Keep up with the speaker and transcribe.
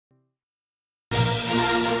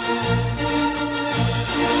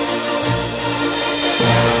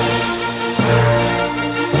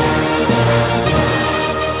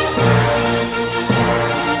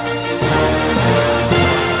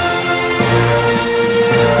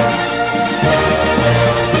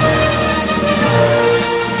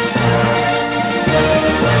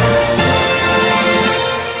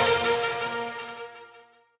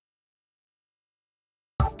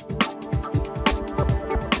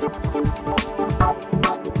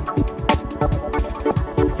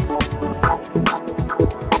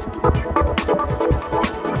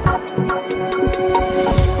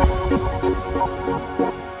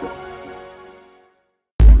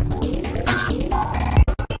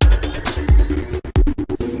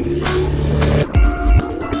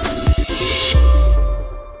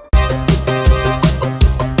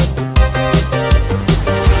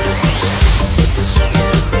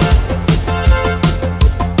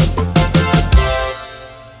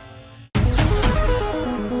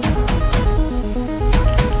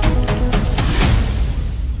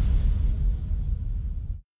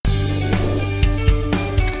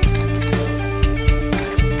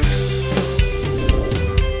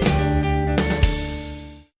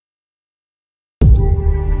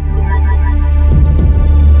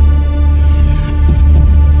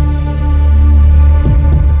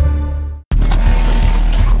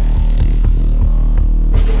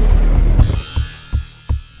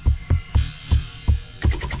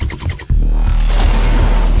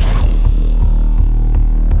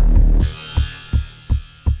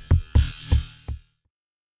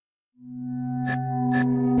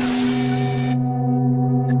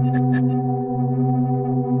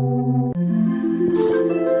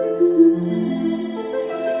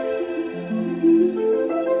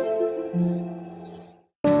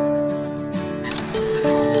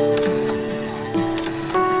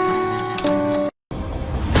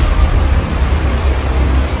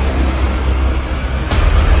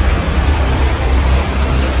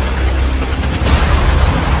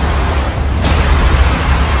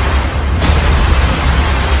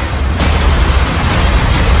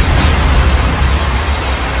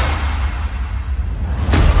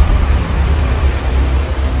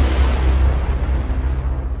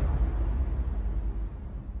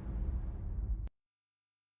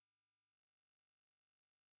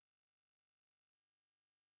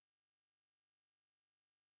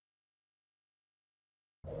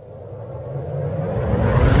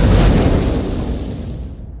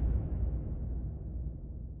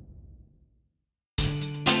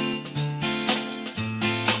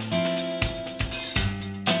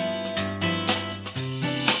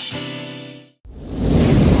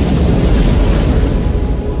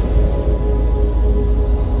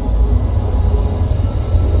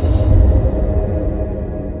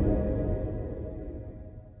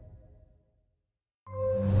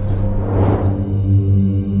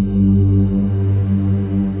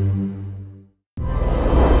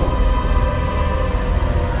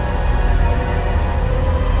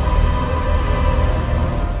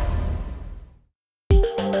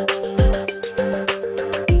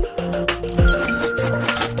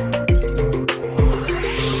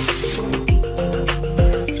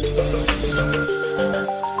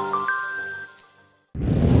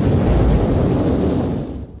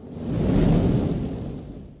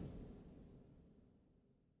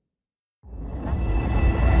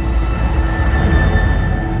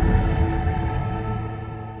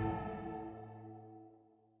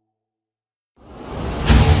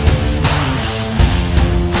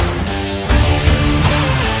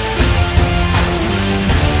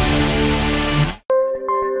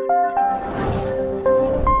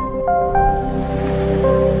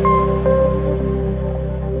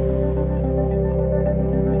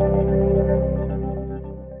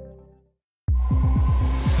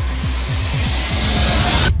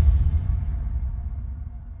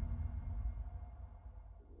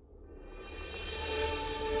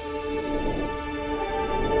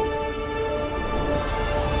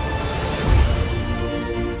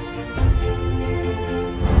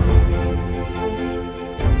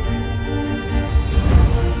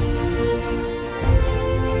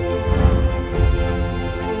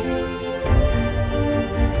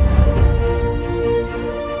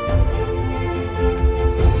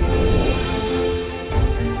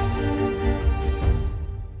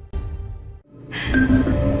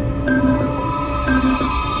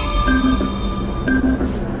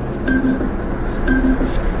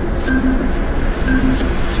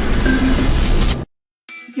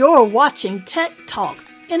You're watching Tech Talk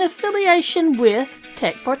in affiliation with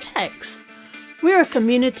Tech for Techs. We're a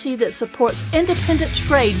community that supports independent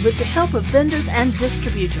trade with the help of vendors and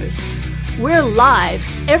distributors. We're live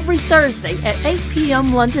every Thursday at 8 p.m.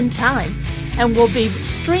 London time, and we'll be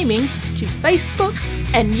streaming to Facebook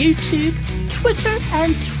and YouTube, Twitter,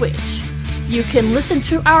 and Twitch. You can listen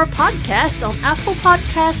to our podcast on Apple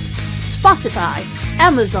Podcasts, Spotify,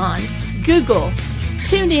 Amazon, Google,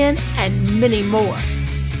 TuneIn, and many more.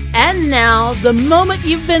 And now, the moment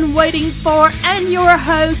you've been waiting for, and your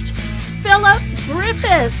host, Philip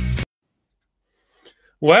Griffiths.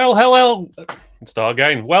 Well, hello. Start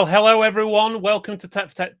again. Well, hello, everyone. Welcome to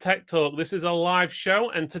Tech Talk. This is a live show,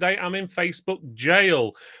 and today I'm in Facebook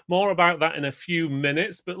jail. More about that in a few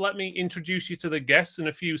minutes, but let me introduce you to the guests in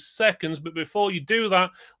a few seconds. But before you do that,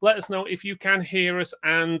 let us know if you can hear us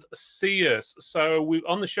and see us. So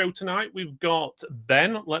on the show tonight, we've got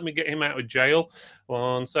Ben. Let me get him out of jail.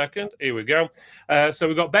 1 second. Here we go. So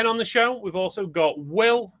we've got Ben on the show. We've also got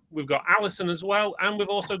Will. We've got Alison as well, and we've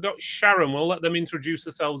also got Sharon. We'll let them introduce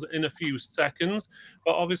themselves in a few seconds.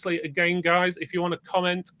 But obviously, again, guys, if you want to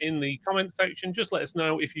comment in the comment section, just let us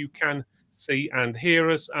know if you can see and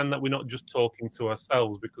hear us and that we're not just talking to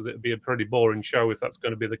ourselves, because it'd be a pretty boring show if that's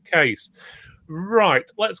going to be the case. Right,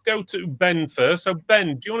 let's go to Ben first. So,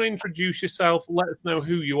 Ben, do you want to introduce yourself? Let us know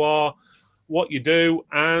who you are, what you do,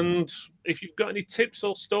 and if you've got any tips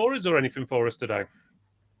or stories or anything for us today.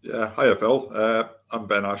 Yeah, hiya Phil. I'm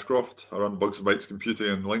Ben Ashcroft. I run Bugs and Bytes Computing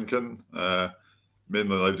in Lincoln.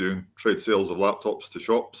 Mainly now doing trade sales of laptops to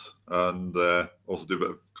shops, and also do a bit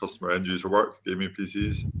of customer end user work, gaming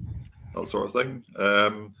PCs, that sort of thing.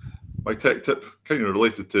 My tech tip, kind of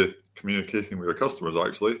related to communicating with your customers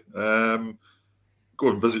actually. Go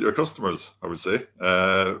and visit your customers, I would say,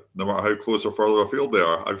 no matter how close or further afield they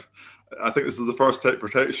are. I think this is the first Tech for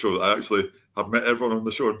Tech show that I actually have met everyone on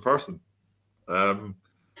the show in person.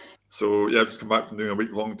 So yeah, I've just come back from doing a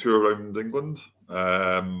week-long tour around England.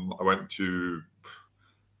 I went to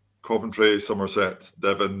Coventry, Somerset,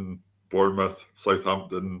 Devon, Bournemouth,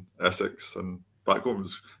 Southampton, Essex, and back home. It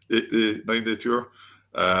was 8-day, 9-day tour.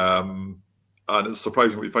 And it's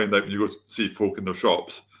surprising what you find out when you go see folk in their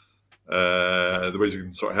shops, the ways you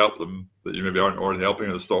can sort of help them that you maybe aren't already helping,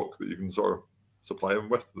 in the stock that you can sort of supply them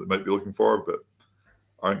with that they might be looking for but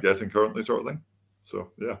aren't getting currently, sort of thing.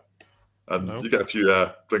 So yeah. And you get a few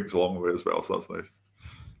drinks along the way as well, so that's nice.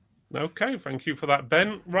 Okay, thank you for that,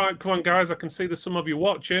 Ben. Right, come on, guys. I can see there's some of you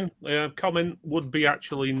watching. Comment would be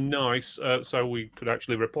actually nice, so we could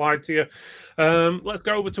actually reply to you. Let's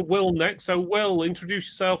go over to Will next. So, Will, introduce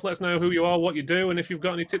yourself. Let us know who you are, what you do, and if you've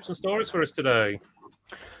got any tips and stories for us today.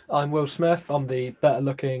 I'm Will Smith. I'm the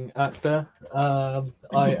better-looking actor.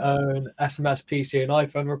 I own SMS, PC, and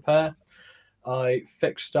iPhone repair. I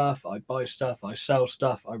fix stuff, I buy stuff, I sell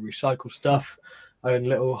stuff, I recycle stuff. I own a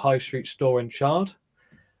little high street store in Chard.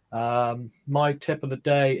 My tip of the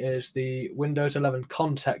day is the Windows 11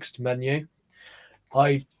 context menu.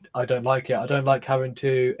 I don't like it. I don't like having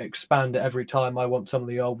to expand it every time I want some of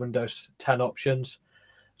the old Windows 10 options.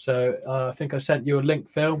 So I think I sent you a link,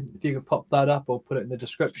 Phil. If you could pop that up or put it in the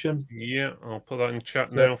description. Yeah, I'll put that in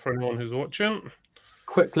chat now for anyone who's watching.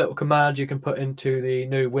 Quick little command you can put into the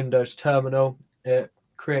new Windows terminal. It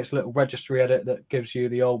creates a little registry edit that gives you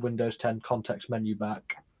the old Windows 10 context menu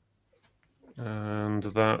back. And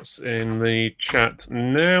that's in the chat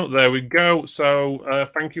now. There we go. So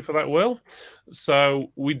thank you for that, Will.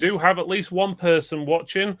 So we do have at least one person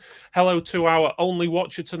watching. Hello to our only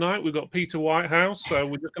watcher tonight. We've got Peter Whitehouse. So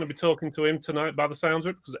we're just going to be talking to him tonight by the sounds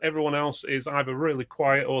of it, because everyone else is either really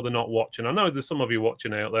quiet or they're not watching. I know there's some of you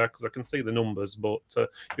watching out there because I can see the numbers, but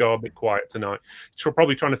you're a bit quiet tonight. You're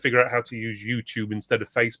probably trying to figure out how to use YouTube instead of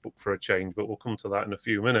Facebook for a change, but we'll come to that in a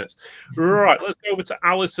few minutes. Right, let's go over to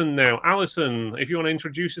Alison now. Alison, if you want to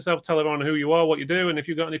introduce yourself, tell everyone who you are, what you do, and if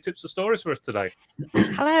you've got any tips or stories for us today.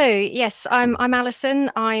 Hello. Yes, I'm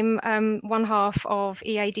Alison. I'm one half of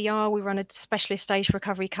EADR. We run a specialist stage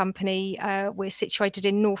recovery company. We're situated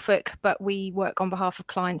in Norfolk, but we work on behalf of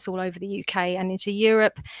clients all over the UK and into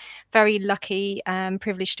Europe. Very lucky and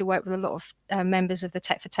privileged to work with a lot of members of the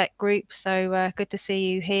Tech for Tech group. So good to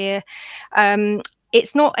see you here.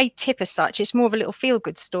 It's not a tip as such. It's more of a little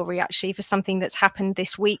feel-good story, actually, for something that's happened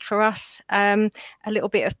this week for us. A little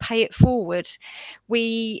bit of pay it forward.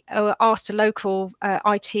 We asked a local a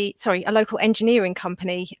local engineering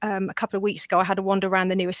company a couple of weeks ago. I had a wander around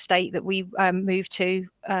the new estate that we moved to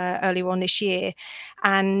earlier on this year,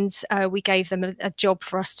 and we gave them a job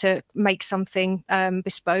for us to make something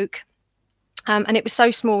bespoke. And it was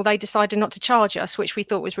so small, they decided not to charge us, which we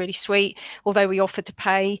thought was really sweet, although we offered to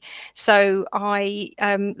pay. So I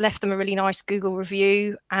left them a really nice Google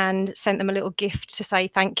review and sent them a little gift to say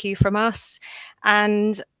thank you from us.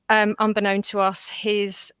 And unbeknown to us,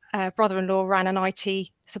 his brother-in-law ran an IT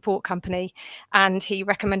support company, and he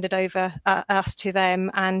recommended over us to them,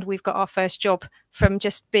 and we've got our first job from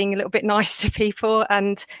just being a little bit nice to people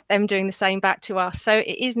and them doing the same back to us. So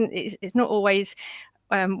it's not always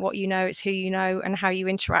what you know, it's who you know and how you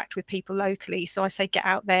interact with people locally. So I say get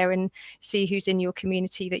out there and see who's in your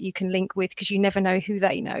community that you can link with, because you never know who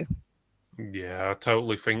they know. Yeah, I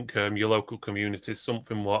totally think your local community is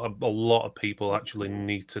something what a lot of people actually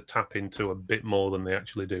need to tap into a bit more than they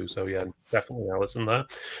actually do. So yeah, definitely Alison there.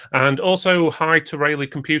 And also hi to Rayleigh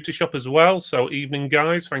Computer Shop as well. So evening,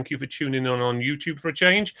 guys. Thank you for tuning in on YouTube for a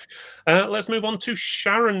change. Let's move on to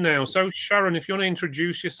Sharon now. So Sharon, if you want to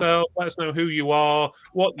introduce yourself, let us know who you are,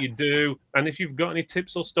 what you do, and if you've got any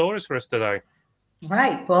tips or stories for us today.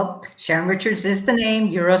 Right. Well, Sharon Richards is the name.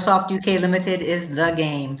 Eurosoft UK Limited is the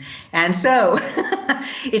game. And so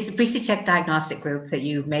it's the PC Tech Diagnostic Group that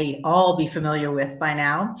you may all be familiar with by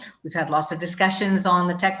now. We've had lots of discussions on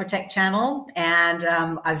the Tech for Tech channel, and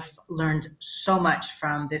I've learned so much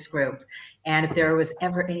from this group. And if there was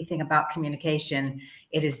ever anything about communication,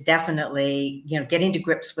 it is definitely, getting to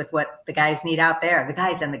grips with what the guys need out there, the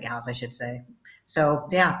guys and the gals, I should say. So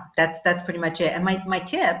yeah, that's pretty much it. And my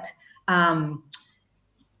tip,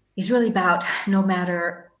 is really about, no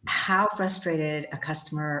matter how frustrated a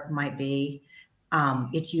customer might be,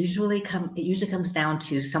 it usually comes down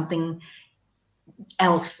to something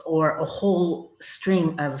else or a whole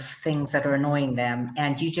string of things that are annoying them,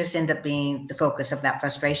 and you just end up being the focus of that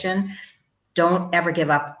frustration. Don't ever give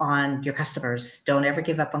up on your customers. Don't ever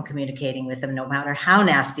give up on communicating with them, no matter how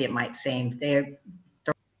nasty it might seem. They're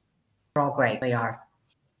all great. They are.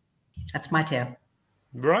 That's my tip.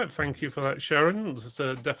 Right, thank you for that, Sharon.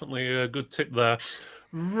 That's definitely a good tip there.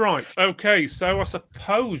 Right, okay, so I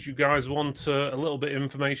suppose you guys want a little bit of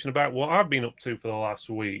information about what I've been up to for the last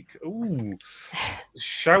week. Ooh,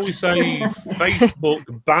 shall we say Facebook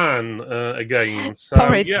ban again? So,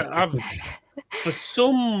 Porridge. yeah, for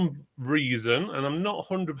some reason, and I'm not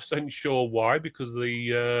 100% sure why, because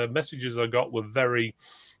the messages I got were very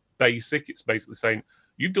basic. It's basically saying,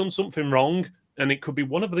 you've done something wrong, and it could be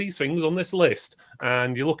one of these things on this list.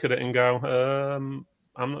 And you look at it and go,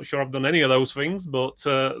 I'm not sure I've done any of those things, but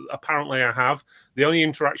apparently I have. The only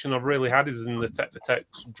interaction I've really had is in the Tech for Tech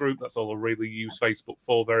group. That's all I really use Facebook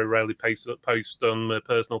for. Very rarely post on my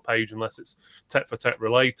personal page unless it's Tech for Tech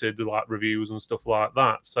related, like reviews and stuff like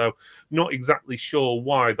that. So not exactly sure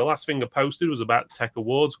why. The last thing I posted was about Tech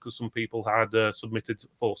Awards, because some people had submitted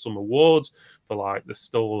for some awards for like the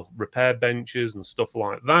store repair benches and stuff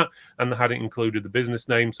like that, and they hadn't included the business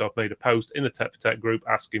name. So I've made a post in the Tech for Tech group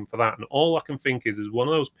asking for that. And all I can think is one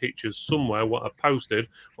of those pictures somewhere, what I posted,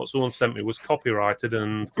 what someone sent me was copyrighted,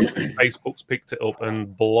 and Facebook's picked it up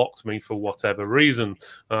and blocked me for whatever reason.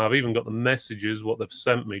 I've even got the messages, what they've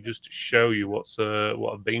sent me, just to show you what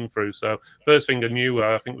I've been through. So first thing I knew,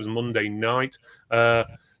 I think it was Monday night,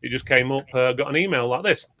 it just came up, got an email like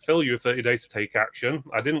this: Phil, you have 30 days to take action.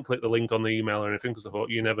 I didn't click the link on the email or anything because I thought,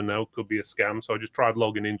 you never know, could be a scam. So I just tried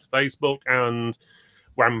logging into Facebook, and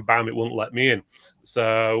wham, bam, it wouldn't let me in.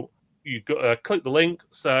 So you click the link,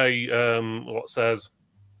 say what says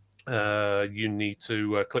you need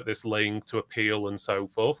to click this link to appeal and so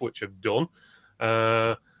forth, which I've done.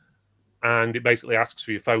 And it basically asks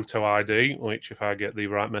for your photo ID, which, if I get the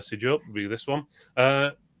right message up, will be this one.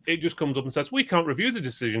 It just comes up and says, we can't review the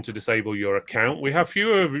decision to disable your account. We have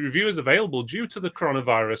fewer reviewers available due to the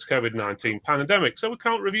coronavirus COVID-19 pandemic, so we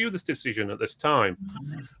can't review this decision at this time,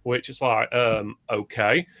 which is like,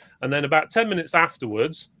 okay. And then about 10 minutes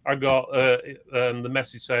afterwards, I got the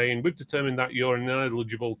message saying, we've determined that you're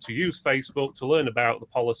ineligible to use Facebook. To learn about the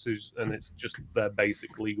policies, and it's just their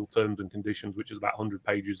basic legal terms and conditions, which is about 100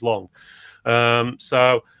 pages long.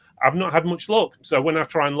 So I've not had much luck. So when I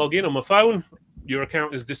try and log in on my phone, your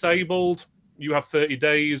account is disabled, you have 30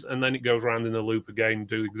 days, and then it goes around in the loop again,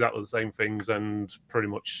 do exactly the same things, and pretty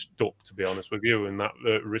much stuck, to be honest with you, in that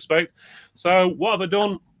respect. So what have I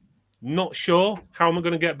done? Not sure. How am I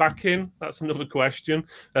going to get back in? That's another question.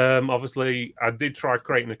 Obviously, I did try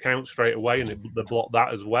creating an account straight away, and they blocked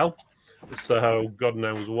that as well. So God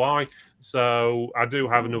knows why. So I do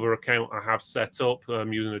have another account I have set up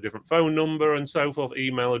using a different phone number and so forth,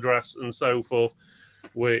 email address and so forth.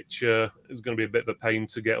 which is going to be a bit of a pain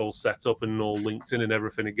to get all set up and all linked in and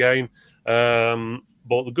everything again.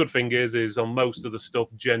 But the good thing is on most of the stuff,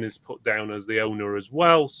 Jen is put down as the owner as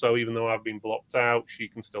well. So even though I've been blocked out, she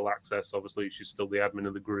can still access. Obviously, she's still the admin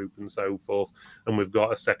of the group and so forth. And we've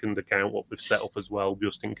got a second account what we've set up as well,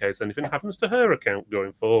 just in case anything happens to her account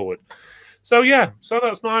going forward. So yeah, so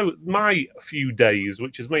that's my few days,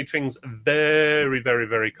 which has made things very, very,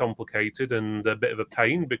 very complicated and a bit of a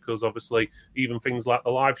pain, because obviously even things like the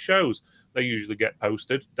live shows, they usually get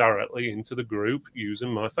posted directly into the group using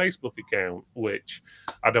my Facebook account, which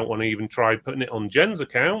I don't want to even try putting it on Jen's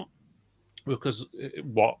account, because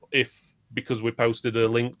because we posted a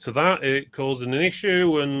link to that, it caused an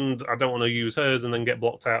issue, and I don't want to use hers and then get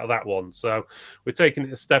blocked out of that one. So we're taking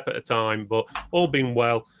it a step at a time, but all being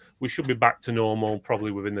well, we should be back to normal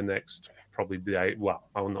probably within the next probably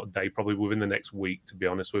within the next week, to be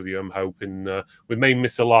honest with you. I'm hoping we may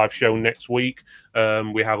miss a live show next week.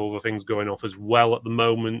 We have other things going off as well at the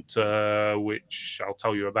moment, which I'll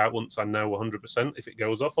tell you about once I know 100% if it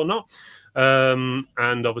goes off or not.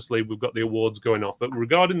 And obviously we've got the awards going off. But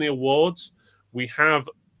regarding the awards, we have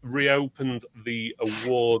reopened the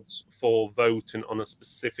awards for voting on a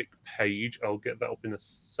specific page. I'll get that up in a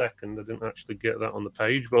second. I didn't actually get that on the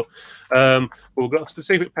page, but we've got a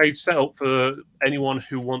specific page set up for anyone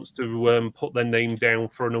who wants to put their name down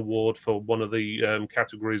for an award for one of the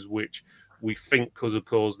categories which we think could have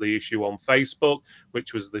caused the issue on Facebook,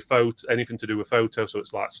 which was the photo, anything to do with photo. So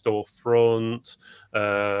it's like storefront,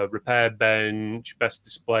 repair bench, best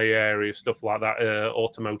display area, stuff like that,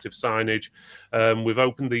 automotive signage. We've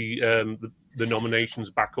opened the nominations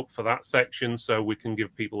back up for that section, so we can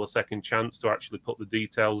give people a second chance to actually put the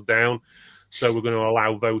details down. So we're going to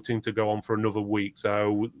allow voting to go on for another week.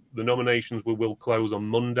 So the nominations we will close on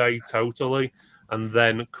Monday totally, and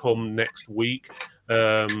then come next week,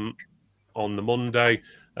 on the Monday,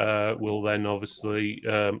 we'll then obviously,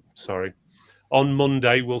 on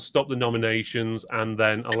Monday, we'll stop the nominations and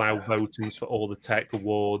then allow votings for all the tech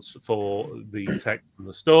awards for the tech and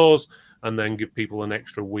the stores, and then give people an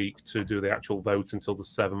extra week to do the actual vote until the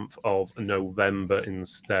 7th of November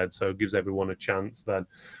instead. So it gives everyone a chance then.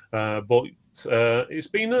 But it's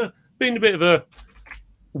been a bit of a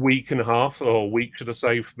week and a half, or week, should I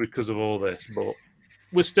say, because of all this, but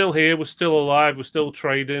we're still here, we're still alive, we're still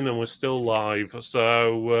trading, and we're still live.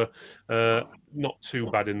 So not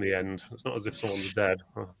too bad in the end. It's not as if someone's dead,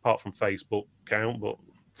 apart from Facebook account, but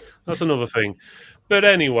that's another thing. But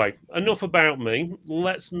anyway, enough about me.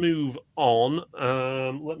 Let's move on.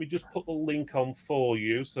 Let me just put the link on for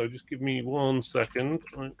you. So just give me 1 second.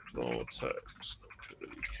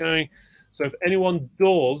 Okay. So if anyone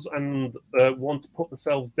does and want to put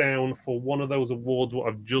themselves down for one of those awards, what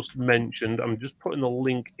I've just mentioned, I'm just putting the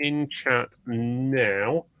link in chat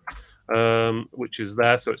now, which is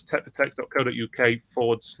there. So it's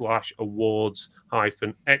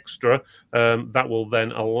techprotect.co.uk/awards-extra. That will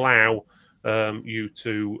then allow you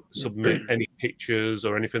to submit any pictures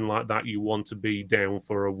or anything like that you want to be down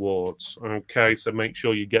for awards. Okay, so make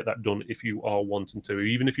sure you get that done if you are wanting to.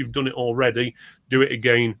 Even if you've done it already, do it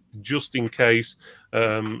again just in case,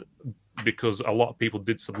 because a lot of people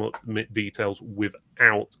did submit details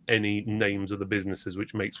without any names of the businesses,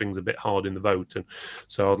 which makes things a bit hard in the voting.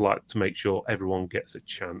 So I'd like to make sure everyone gets a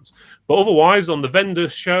chance. But otherwise, on the vendor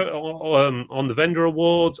show, on the vendor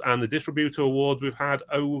awards and the distributor awards, we've had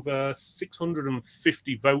over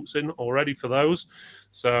 650 votes in already for those.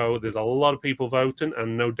 So there's a lot of people voting,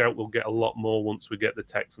 and no doubt we'll get a lot more once we get the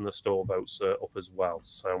text and the store votes up as well.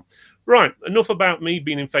 So, right, enough about me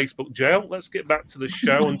being in Facebook jail. Let's get back to the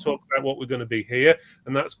show and talk about what we're going to be here,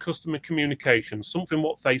 and that's customer communication, something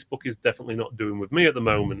what Facebook is definitely not doing with me at the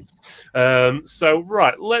moment. So,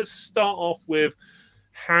 right, let's start off with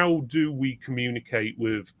how do we communicate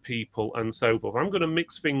with people and so forth. I'm going to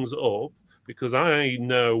mix things up because I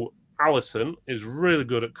know Alison is really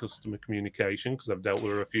good at customer communication because I've dealt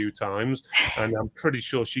with her a few times, and I'm pretty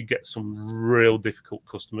sure she gets some real difficult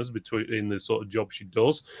customers in the sort of job she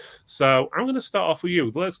does. So I'm going to start off with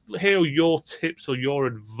you. Let's hear your tips or your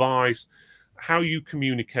advice, how you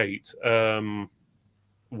communicate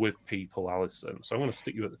with people, Alison. So I'm going to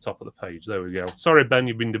stick you at the top of the page. There we go. Sorry, Ben,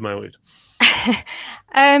 you've been demoted.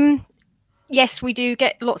 Yes, we do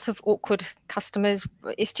get lots of awkward customers.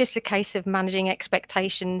 It's just a case of managing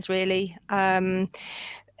expectations, really. They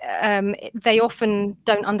often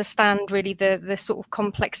don't understand really the sort of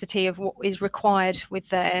complexity of what is required with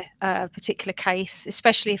their particular case,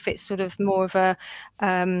 especially if it's sort of more of a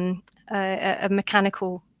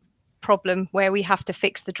mechanical problem where we have to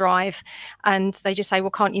fix the drive, and they just say,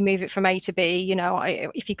 well, can't you move it from A to B? You know,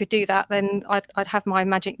 if you could do that, then I'd have my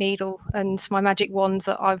magic needle and my magic wand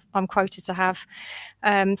that I'm quoted to have.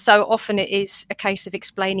 So often it is a case of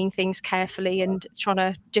explaining things carefully and trying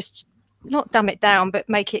to just not dumb it down, but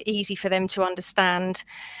make it easy for them to understand.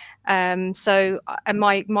 So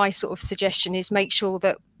my sort of suggestion is make sure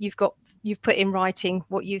that you've put in writing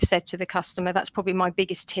what you've said to the customer. That's probably my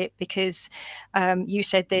biggest tip, because you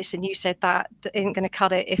said this and you said that isn't going to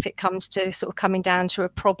cut it if it comes to sort of coming down to a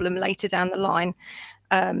problem later down the line.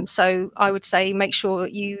 So I would say make sure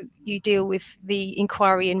you deal with the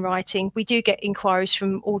inquiry in writing. We do get inquiries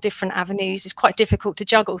from all different avenues. It's quite difficult to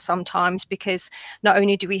juggle sometimes, because not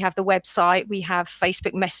only do we have the website, we have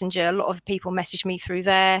Facebook Messenger. A lot of people message me through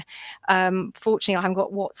there. Fortunately, I haven't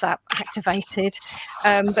got WhatsApp activated,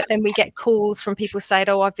 but then we get calls from people saying,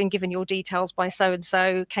 oh, I've been given your details by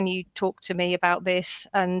so-and-so. Can you talk to me about this?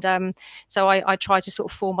 And so I try to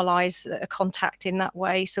sort of formalize a contact in that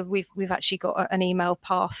way. So we've actually got an email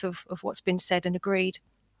path of what's been said and agreed.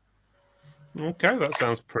 Okay, that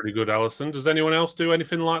sounds pretty good, Alison. Does anyone else do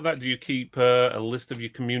anything like that? Do you keep a list of your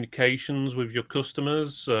communications with your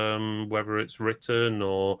customers, whether it's written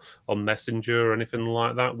or on Messenger or anything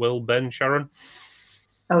like that? Will, Ben, Sharon?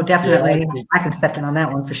 Oh, definitely. Yeah, I can step in on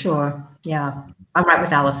that one for sure. Yeah, I'm right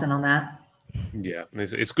with Alison on that. Yeah,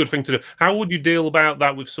 it's a good thing to do. How would you deal about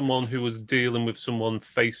that with someone who was dealing with someone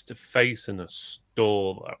face-to-face in a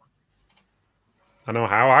store, though? I know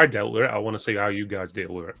how I dealt with it. I want to see how you guys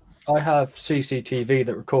deal with it. I have CCTV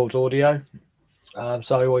that records audio,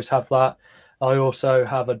 so I always have that. I also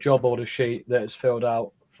have a job order sheet that is filled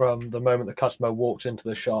out from the moment the customer walks into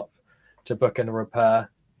the shop to book in a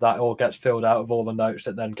repair. That all gets filled out with all the notes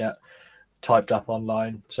that then get typed up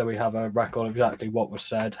online. So we have a record of exactly what was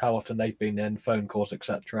said, how often they've been in, phone calls,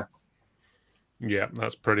 etc. Yeah,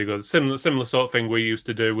 that's pretty good. Similar sort of thing we used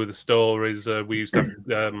to do with the store is we used to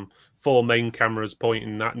have 4 main cameras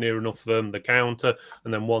pointing at near enough the counter,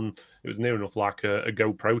 and then one, it was near enough like a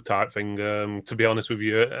GoPro type thing, to be honest with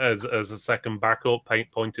you, as a second backup,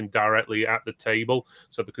 pointing directly at the table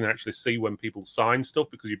so they can actually see when people sign stuff,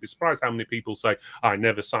 because you'd be surprised how many people say, I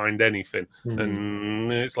never signed anything.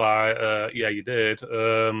 And it's like, yeah, you did.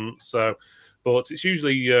 But it's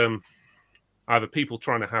usually... either people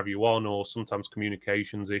trying to have you on, or sometimes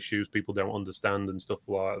communications issues, people don't understand and stuff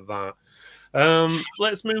like that.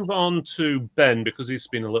 Let's move on to Ben, because he's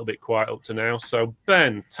been a little bit quiet up to now. So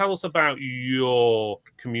Ben, tell us about your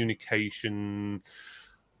communication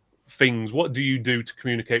things. What do you do to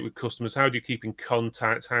communicate with customers? How do you keep in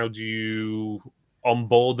contact? How do you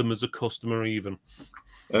onboard them as a customer even?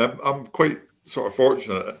 I'm quite sort of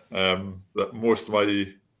fortunate that most of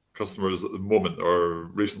my customers at the moment or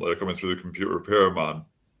recently are coming through the Computer Repairman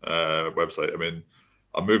website. I mean,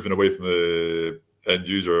 I'm moving away from the end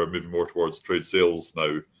user, I'm moving more towards trade sales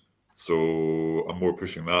now. So I'm more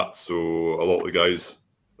pushing that. So a lot of the guys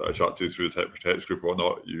that I chat to through the Tech for Techs group or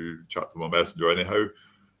whatnot, you chat to them on Messenger anyhow.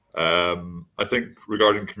 I think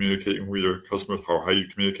regarding communicating with your customers, or how you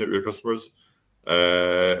communicate with your customers,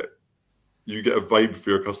 you get a vibe for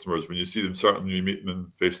your customers when you see them. Certainly when you meet them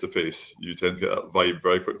face to face, you tend to get that vibe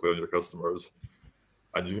very quickly on your customers,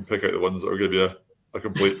 and you can pick out the ones that are going to be a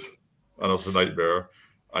complete and also a nightmare,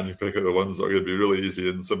 and you pick out the ones that are going to be really easy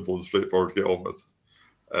and simple and straightforward to get on with.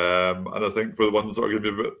 And I think for the ones that are going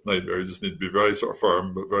to be a bit nightmare, you just need to be very sort of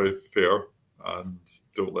firm but very fair, and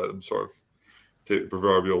don't let them sort of take the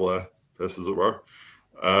proverbial piss, as it were.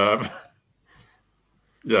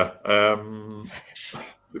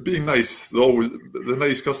 Being nice, the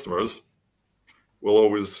nice customers will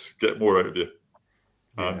always get more out of you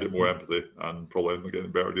and get more empathy, and probably end up getting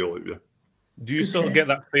a better deal out of you. Do you sort of get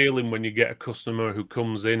that feeling when you get a customer who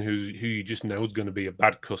comes in who you just know is going to be a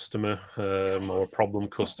bad customer, or a problem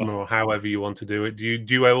customer, or however you want to do it? Do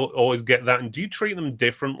you always get that? And do you treat them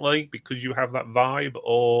differently because you have that vibe,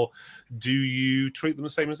 or do you treat them the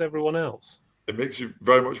same as everyone else? It makes you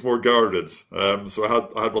very much more guarded. So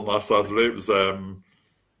I had one last Saturday. It was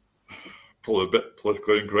probably a bit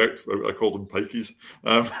politically incorrect. I called them pikeys.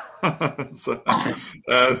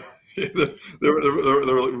 They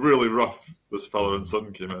were really rough. This father and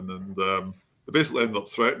son came in, and they basically ended up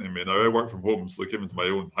threatening me. Now I work from home, so they came into my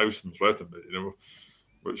own house and threatened me,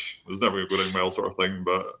 which was never going well sort of thing.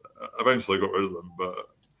 But eventually I got rid of them. But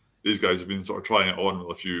these guys have been sort of trying it on with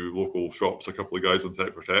a few local shops, a couple of guys on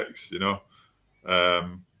Tech for Techs,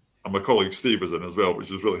 and my colleague Steve was in as well, which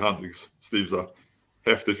is really handy because Steve's a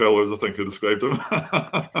hefty fellow, as I think I described him.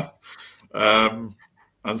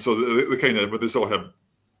 And so they kind of, when they saw him,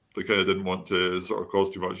 they kind of didn't want to sort of cause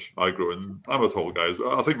too much aggro. And I'm a tall guy,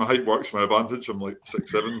 but I think my height works to my advantage. I'm like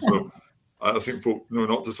 6'7", so I think folk know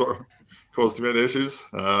not to sort of cause too many issues.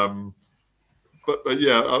 But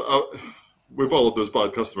yeah, we've all had those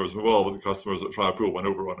bad customers. We've all had the customers that try to pull one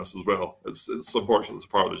over on us as well. It's unfortunate. It's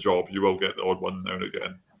part of the job. You will get the odd one now and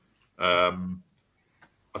again.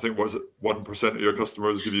 I think, what is it, 1% of your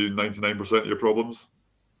customers give you 99% of your problems?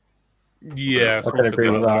 Yeah, I can agree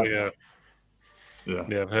with that. Yeah. Yeah.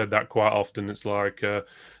 Yeah, I've heard that quite often. It's like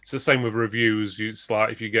it's the same with reviews. It's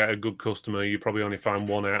like if you get a good customer, you probably only find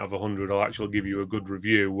 1 out of 100 will actually give you a good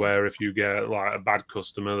review. Where if you get like a bad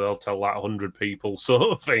customer, they'll tell like 100 people,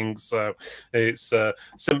 sort of thing. So it's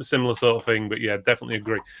similar sort of thing. But yeah, definitely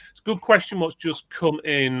agree. It's a good question. What's just come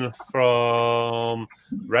in from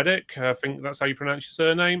Reddick? I think that's how you pronounce your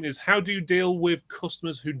surname. Is how do you deal with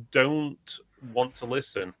customers who don't want to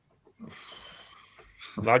listen?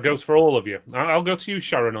 That goes for all of you. I'll go to you,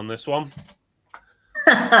 Sharon, on this one.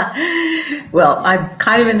 Well, I'm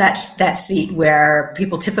kind of in that seat where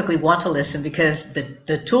people typically want to listen because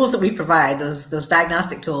the tools that we provide, those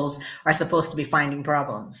diagnostic tools, are supposed to be finding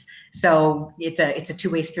problems. So it's a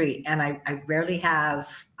two-way street, and I rarely have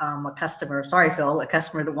a customer. Sorry, Phil, a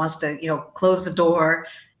customer that wants to close the door,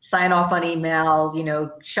 sign off on email,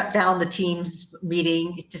 shut down the Teams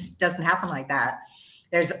meeting. It just doesn't happen like that.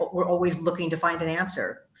 We're always looking to find an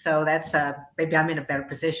answer. So that's maybe I'm in a better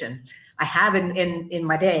position. I have in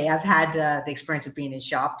my day, I've had the experience of being in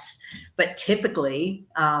shops, but typically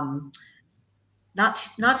not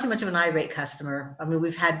too much of an irate customer. I mean,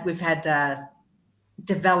 we've had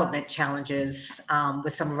development challenges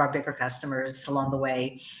with some of our bigger customers along the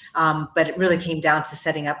way, but it really came down to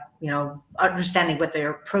setting up, understanding what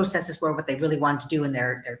their processes were, what they really wanted to do in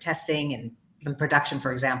their testing and in production,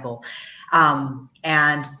 for example.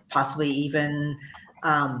 And possibly even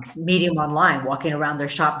meeting online, walking around their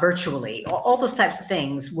shop virtually. All those types of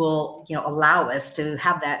things will, allow us to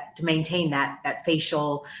have to maintain that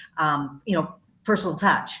facial, personal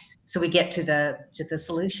touch, so we get to the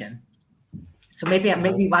solution. So maybe I'm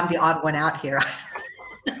the odd one out here.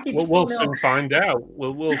 We'll soon find out.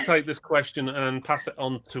 We'll take this question and pass it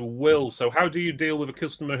on to Will. So, how do you deal with a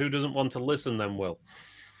customer who doesn't want to listen? Then, Will.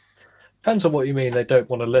 Depends on what you mean. They don't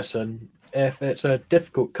want to listen. If it's a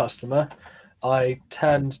difficult customer, I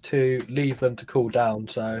tend to leave them to cool down.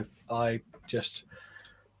 So I just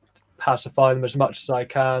pacify them as much as I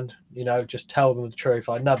can. Just tell them the truth.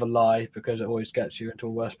 I never lie because it always gets you into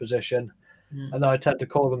a worse position. And then I tend to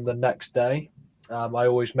call them the next day. I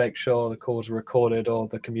always make sure the calls are recorded or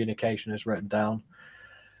the communication is written down.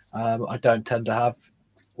 I don't tend to have.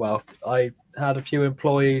 Well, I had a few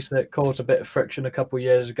employees that caused a bit of friction a couple of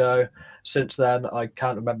years ago. Since then, I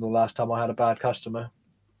can't remember the last time I had a bad customer.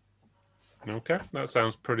 Okay, that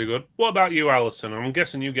sounds pretty good. What about you, Alison? I'm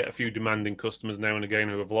guessing you get a few demanding customers now and again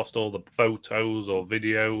who have lost all the photos or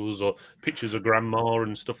videos or pictures of grandma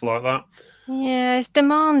and stuff like that. Yeah, it's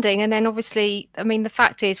demanding, and then obviously, I mean, the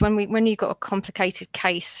fact is, when you've got a complicated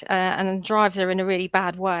case and the drives are in a really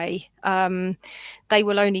bad way, they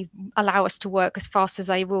will only allow us to work as fast as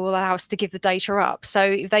they will allow us to give the data up. So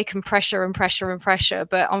if they can pressure and pressure and pressure,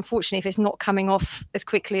 but unfortunately, if it's not coming off as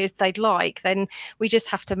quickly as they'd like, then we just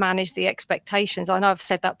have to manage the expectations. I know I've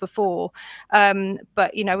said that before,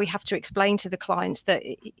 but we have to explain to the clients that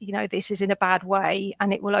this is in a bad way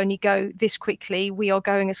and it will only go this quickly. We are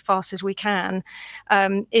going as fast as we can.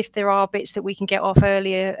 If there are bits that we can get off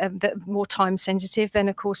earlier that are more time sensitive, then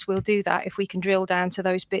of course we'll do that if we can drill down to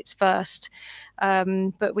those bits first.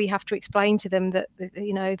 But we have to explain to them that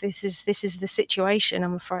this is the situation,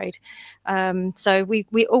 I'm afraid. So we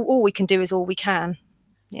all we can do is all we can. At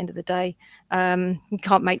the end of the day, we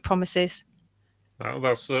can't make promises. Well,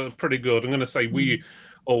 that's pretty good. I'm going to say we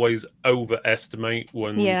always overestimate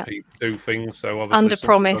when people do things. So obviously under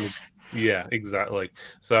promise. Yeah, exactly.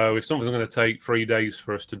 So if something's going to take 3 days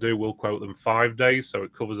for us to do, we'll quote them 5 days. So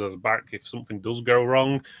it covers us back if something does go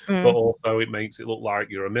wrong. But also it makes it look like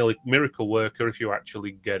you're a miracle worker if you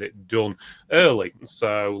actually get it done early.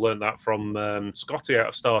 So learn that from Scotty out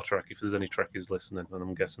of Star Trek, if there's any Trekkies listening, and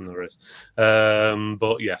I'm guessing there is.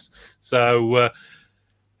 But yes. So,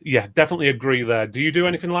 yeah, definitely agree there. Do you do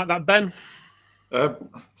anything like that, Ben?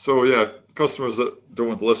 So yeah, customers that don't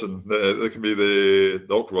want to listen, they can be the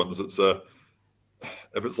awkward ones. It's if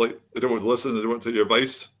it's like they don't want to listen, they don't want to take your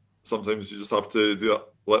advice. Sometimes you just have to do that,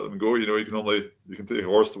 let them go. You can take a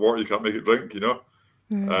horse to water, you can't make it drink.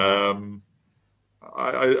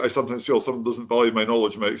 I sometimes feel someone doesn't value my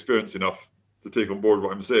knowledge, my experience enough to take on board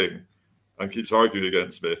what I'm saying, and keeps arguing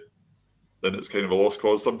against me. Then it's kind of a lost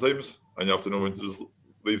cause sometimes, and you have to know when to just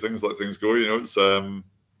leave things, let things go. It's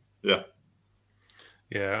yeah.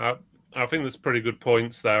 Yeah, I think there's pretty good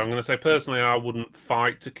points there. I'm going to say personally, I wouldn't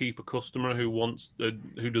fight to keep a customer who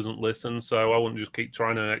doesn't listen. So I wouldn't just keep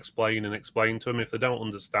trying to explain to them if they don't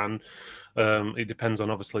understand. It depends on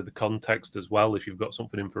obviously the context as well. If you've got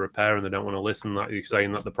something in for repair and they don't want to listen, that you're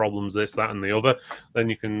saying that the problem's this, that, and the other, then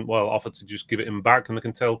you can offer to just give it them back and they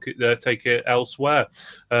can take it elsewhere.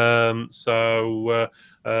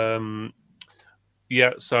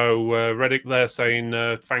 Yeah, so Reddick there saying,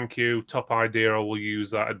 thank you, top idea, I will use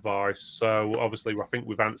that advice. So obviously, I think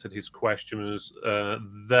we've answered his questions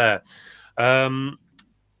there.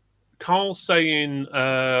 Carl saying,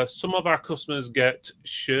 some of our customers get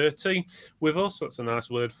shirty with us, that's a nice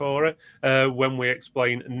word for it, when we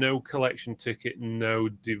explain no collection ticket, no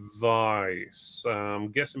device.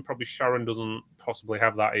 I'm guessing probably Sharon doesn't possibly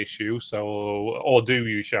have that issue, so, or do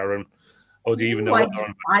you, Sharon? Or do you even know what they're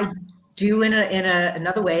on? I do in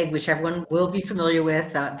another way, which everyone will be familiar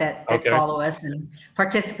with, that follow us and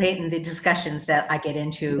participate in the discussions that I get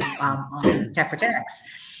into on Tech for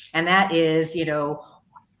Techs. And that is, you know,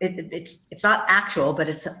 it's not actual, but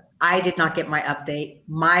it's, I did not get my update.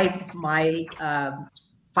 My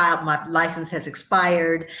file, my license has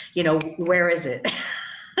expired. You know, where is it?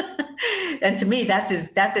 And to me, that's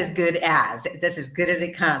as good as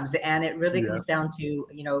it comes. And it really comes down to,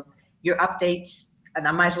 you know, your updates. And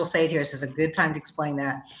I might as well say it here. This is a good time to explain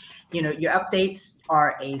that. You know, your updates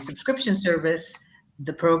are a subscription service.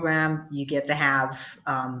 The program you get to have,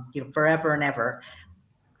 you know, forever and ever,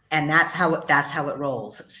 and that's how it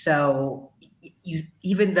rolls. So you,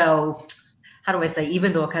 even though, how do I say,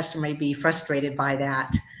 even though a customer may be frustrated by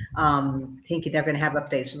that, thinking they're going to have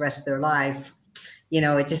updates the rest of their life, you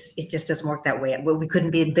know, it just doesn't work that way. Well, we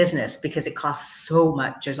couldn't be in business because it costs so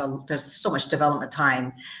much. There's so much development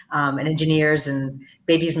time, and engineers and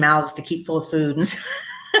babies' mouths to keep full of food and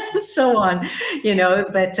so on, you know.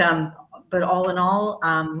 But all in all,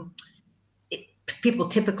 people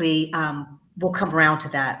typically will come around to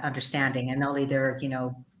that understanding, and they'll either, you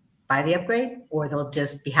know, buy the upgrade, or they'll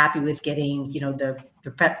just be happy with getting, you know, the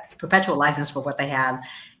perpetual license for what they have,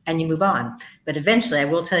 and you move on. But eventually, I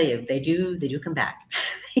will tell you, they do come back.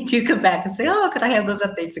 They do come back and say, oh, could I have those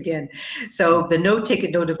updates again? So the no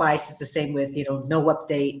ticket, no device is the same with, you know, no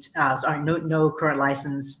update, sorry, no current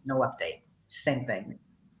license, no update. Same thing.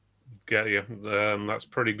 Get you. That's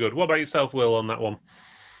pretty good. What about yourself, Will, on that one?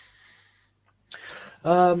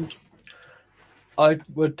 I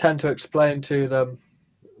would tend to explain to them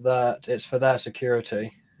that it's for their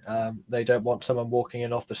security. They don't want someone walking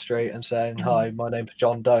in off the street and saying, hi, my name's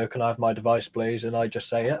John Doe, can I have my device, please? And I just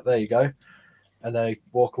say, yeah, there you go. And they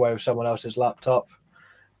walk away with someone else's laptop.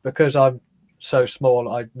 Because I'm so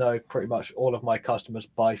small, I know pretty much all of my customers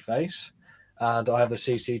by face. And I have the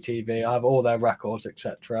CCTV, I have all their records,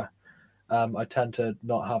 etc. I tend to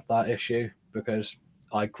not have that issue because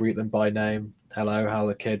I greet them by name, hello, how are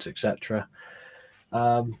the kids, etc.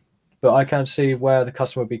 But I can see where the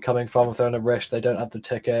customer would be coming from. If they're in a risk, they don't have the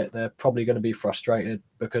ticket, they're probably going to be frustrated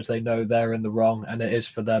because they know they're in the wrong and it is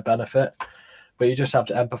for their benefit. But you just have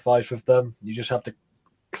to empathize with them. You just have to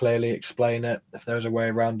clearly explain it. If there's a way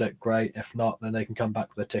around it, great. If not, then they can come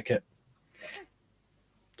back with a ticket.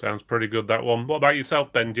 Sounds pretty good, that one. What about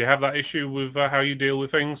yourself, Ben? Do you have that issue with how you deal with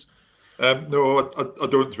things? No, I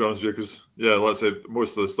don't, to be honest with you, because, yeah, let's say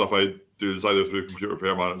most of the stuff I do is either through computer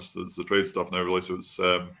repair man, it's the trade stuff now, really. So it's,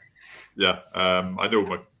 I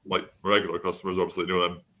know my regular customers, obviously know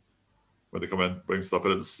them when they come in, bring stuff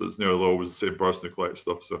in. It's nearly always the same person who collects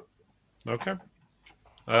stuff. So, okay.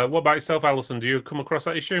 What about yourself, Alison? Do you come across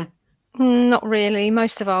that issue? Not really.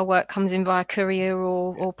 Most of our work comes in via courier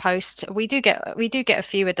or post. We do get a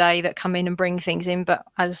few a day that come in and bring things in, but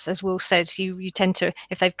as Will says, you tend to,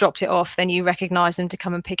 if they've dropped it off, then you recognise them to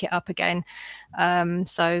come and pick it up again.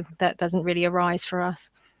 So that doesn't really arise for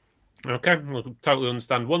us. Okay, well, totally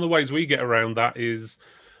understand. One of the ways we get around that is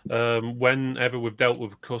whenever we've dealt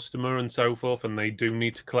with a customer and so forth, and they do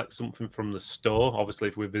need to collect something from the store, obviously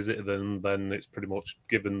if we visited them, then it's pretty much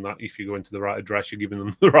given that if you go into the right address, you're giving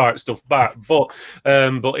them the right stuff back. But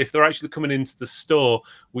if they're actually coming into the store,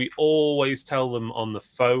 we always tell them on the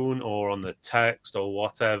phone or on the text or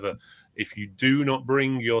whatever, if you do not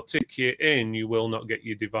bring your ticket in, you will not get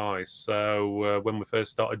your device. So when we first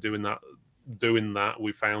started doing that,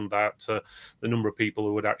 we found that the number of people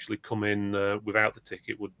who would actually come in without the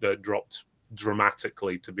ticket would dropped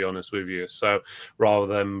dramatically, to be honest with you. So rather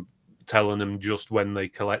than telling them just when they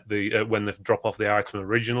collect when they drop off the item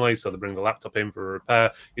originally, so they bring the laptop in for a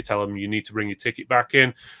repair, you tell them you need to bring your ticket back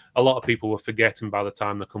in. A lot of people were forgetting by the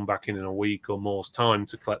time they come back in a week or more's time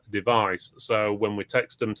to collect the device. So when we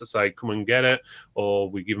text them to say come and get it, or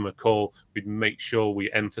we give them a call, we'd make sure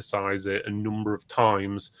we emphasize it a number of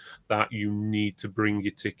times that you need to bring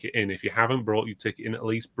your ticket in. If you haven't brought your ticket in, at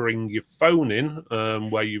least bring your phone in,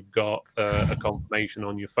 where you've got a confirmation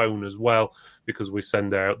on your phone as well, because we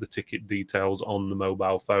send out the ticket details on the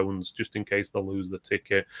mobile phones just in case they lose the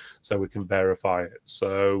ticket, so we can verify it.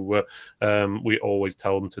 So we always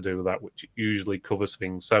tell them to do that, which usually covers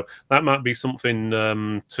things. So that might be something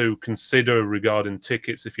to consider regarding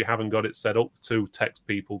tickets. If you haven't got it set up to text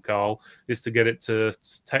people, Carl, is to get it to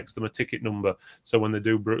text them a ticket number, so when they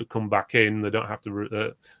do come back in, they don't have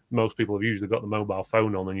to most people have usually got the mobile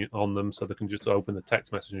phone on them, so they can just open the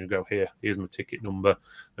text message and go, here's my ticket number,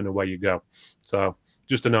 and away you go. So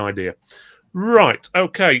just an idea. Right,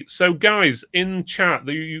 okay, so guys in chat,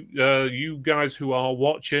 you guys who are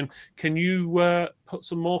watching, can you put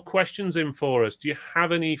some more questions in for us? Do you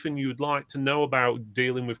have anything you'd like to know about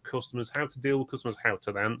dealing with customers, how to deal with customers, how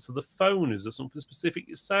to answer the phone? Is there something specific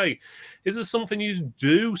you say? Is there something you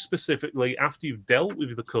do specifically after you've dealt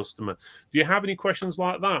with the customer? Do you have any questions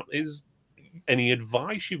like that? Is any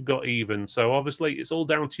advice you've got even? So obviously it's all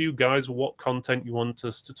down to you guys what content you want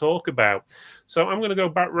us to talk about. So I'm going to go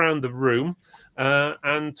back around the room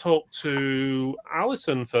and talk to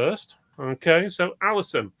Alison first. Okay, so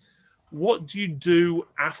Alison, what do you do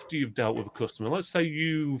after you've dealt with a customer? Let's say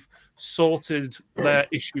you've sorted their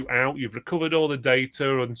issue out, you've recovered all the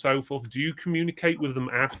data and so forth. Do you communicate with them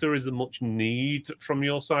after? Is there much need from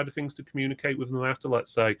your side of things to communicate with them after?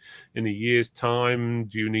 Let's say in a year's time,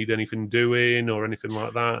 do you need anything doing or anything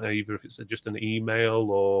like that? Either if it's just an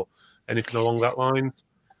email or anything along that lines?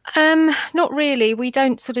 Not really. We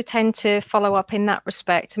don't sort of tend to follow up in that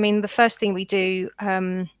respect. I mean, the first thing we do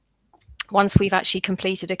once we've actually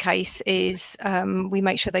completed a case is we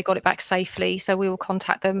make sure they got it back safely. So we will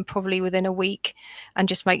contact them probably within a week and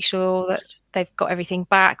just make sure that they've got everything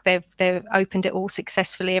back. They've opened it all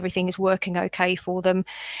successfully. Everything is working okay for them.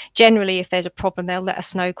 Generally, if there's a problem, they'll let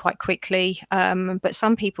us know quite quickly. But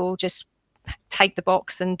some people just take the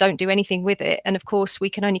box and don't do anything with it. And of course, we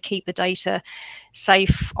can only keep the data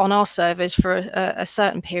safe on our servers for a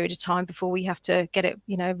certain period of time before we have to get it,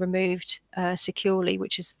 removed securely,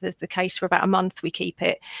 which is the case for about a month. We keep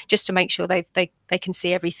it just to make sure they can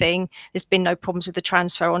see everything. There's been no problems with the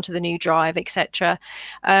transfer onto the new drive, etc.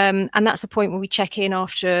 And that's a point where we check in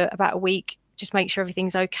after about a week, just make sure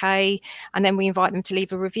everything's okay, and then we invite them to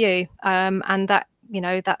leave a review. And that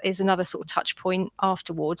is another sort of touch point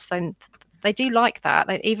afterwards. Then they do like that.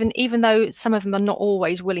 Even though some of them are not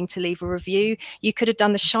always willing to leave a review, you could have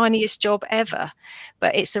done the shiniest job ever,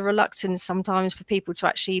 but it's a reluctance sometimes for people to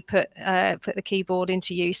actually put the keyboard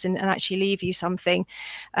into use and actually leave you something.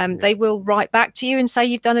 They will write back to you and say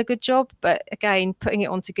you've done a good job, but again, putting it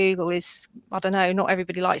onto Google is, I don't know, not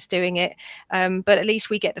everybody likes doing it, but at least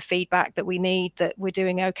we get the feedback that we need, that we're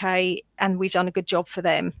doing okay and we've done a good job for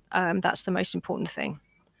them. That's the most important thing.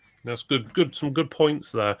 That's good. Some good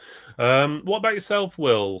points there. What about yourself,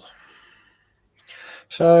 Will?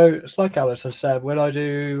 So it's like Alison said, when I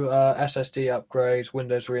do SSD upgrades,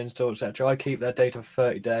 Windows reinstall, etc., I keep their data for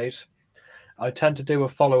 30 days. I tend to do a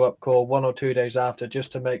follow-up call 1 or 2 days after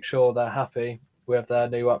just to make sure they're happy with their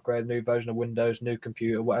new upgrade, new version of Windows, new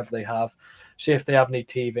computer, whatever they have. See if they have any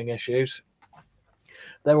teething issues.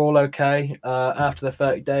 They're all okay. After the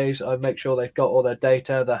 30 days, I make sure they've got all their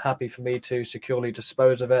data. They're happy for me to securely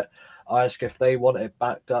dispose of it. I ask if they want it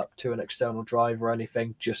backed up to an external drive or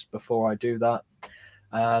anything just before I do that.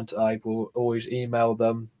 And I will always email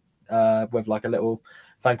them with like a little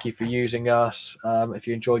thank you for using us. If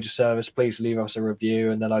you enjoyed your service, please leave us a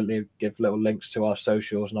review. And then I give little links to our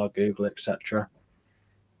socials and our Google, etc.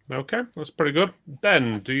 Okay, that's pretty good.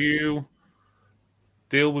 Ben, do you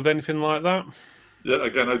deal with anything like that? Yeah,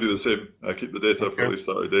 again, I do the same. I keep the data for at least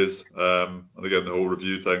 30 days. And again, the whole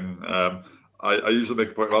review thing. I usually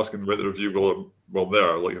make a point of asking whether the review will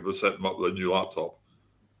there. Like if I set them up with a new laptop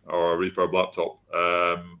or a refurb laptop,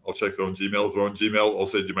 I'll check their own Gmail. If they're on Gmail, I'll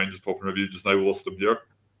send you mine, just pop in a review just now. We'll list them here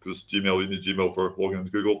because Gmail, you need Gmail for logging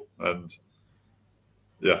into Google. And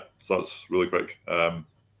yeah, so that's really quick.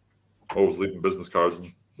 Always leaving business cards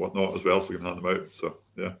and whatnot as well, so you can hand them out. So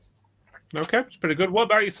yeah. Okay, it's pretty good. What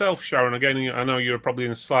about yourself, Sharon? Again, I know you're probably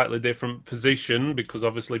in a slightly different position because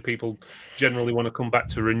obviously people generally want to come back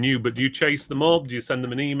to renew, but do you chase them up? Do you send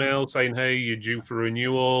them an email saying, hey, you're due for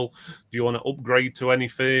renewal? Do you want to upgrade to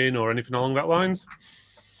anything or anything along that lines?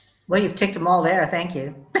 Well, you've ticked them all there. Thank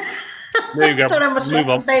you. There you go. That's what I'm Move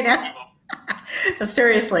on. to say now. No,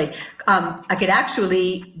 seriously, I could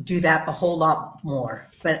actually do that a whole lot more,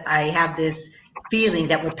 but I have this feeling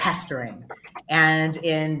that we're pestering. And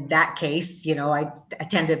in that case, I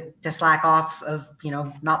tend to slack off of,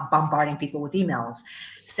 not bombarding people with emails.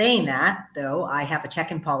 Saying that, though, I have a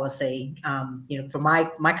check-in policy, for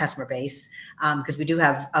my customer base, because we do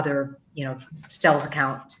have other, sales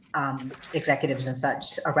account executives and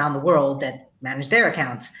such around the world that manage their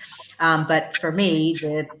accounts. But for me,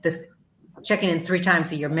 the checking in 3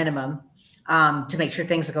 times a year minimum to make sure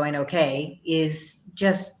things are going okay is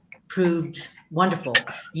just proved wonderful.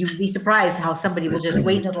 You'd be surprised how somebody will just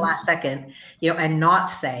wait until the last second, and not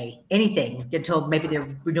say anything until maybe their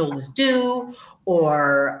renewal is due,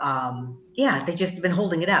 or they just have been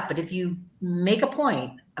holding it up. But if you make a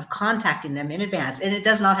point of contacting them in advance, and it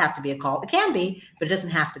does not have to be a call, it can be, but it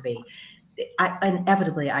doesn't have to be.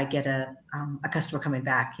 Inevitably, I get a customer coming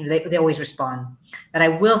back. They always respond. And I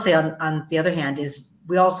will say, on the other hand, is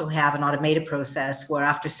we also have an automated process where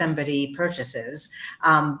after somebody purchases,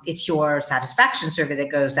 it's your satisfaction survey that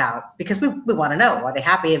goes out, because we want to know, are they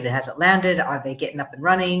happy? If it hasn't landed, are they getting up and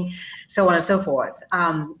running? So on and so forth.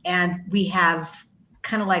 And we have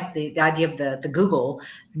kind of like the idea of the Google.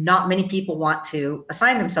 Not many people want to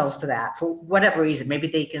assign themselves to that for whatever reason. Maybe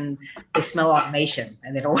they smell automation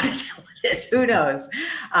and they don't want to deal with it. Who knows?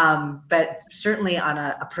 But certainly on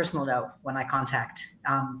a personal note, when I contact,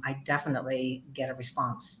 I definitely get a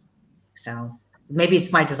response. So maybe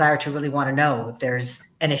it's my desire to really want to know if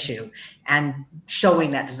there's an issue and showing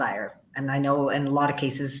that desire. And I know in a lot of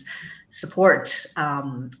cases, support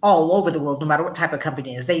all over the world, no matter what type of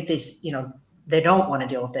company it is, they don't want to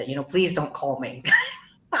deal with it. Please don't call me.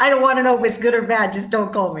 I don't want to know if it's good or bad. Just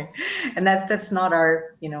don't call me. And that's not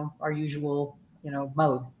our, our usual,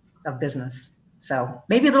 mode of business. So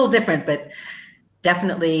maybe a little different, but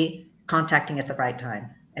definitely contacting at the right time,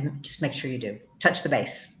 and just make sure you do touch the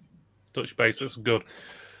base. Touch base, that's good.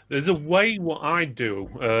 There's a way what I do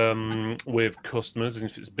with customers, and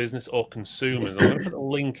if it's business or consumers, I'm going to put a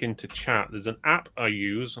link into chat. There's an app I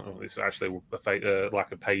use. It's actually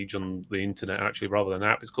like a page on the internet, actually, rather than an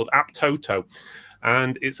app. It's called App Toto.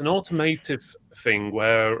 And it's an automated thing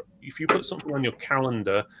where if you put something on your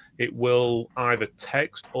calendar, it will either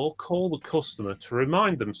text or call the customer to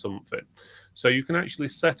remind them something. So you can actually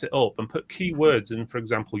set it up and put keywords in, for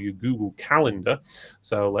example, your Google Calendar.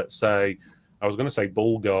 So let's say, I was going to say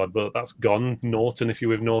BullGuard, but that's gone. Norton, if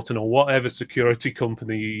you're with Norton or whatever security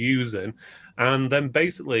company you're using. And then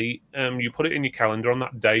basically you put it in your calendar on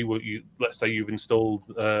that day where let's say you've installed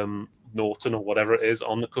Norton or whatever it is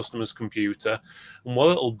on the customer's computer. And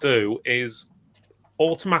what it'll do is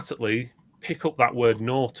automatically pick up that word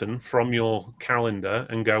Norton from your calendar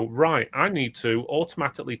and go, right, I need to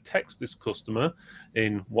automatically text this customer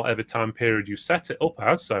in whatever time period you set it up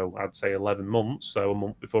as. So I'd say 11 months, so a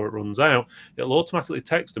month before it runs out. It'll automatically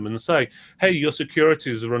text them and say, hey, your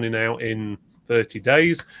security is running out in 30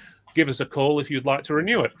 days. Give us a call if you'd like to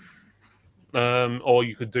renew it. Or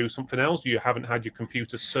you could do something else. You haven't had your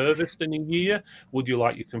computer serviced in a year. Would you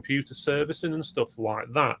like your computer servicing and stuff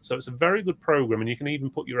like that? So it's a very good program, and you can even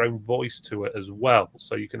put your own voice to it as well.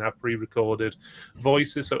 So you can have pre-recorded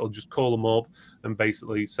voices, so it'll just call them up and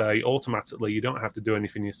basically say automatically, you don't have to do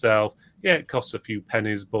anything yourself. Yeah, it costs a few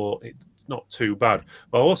pennies, but it's not too bad.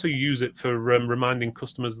 But I also use it for reminding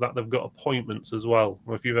customers that they've got appointments as well.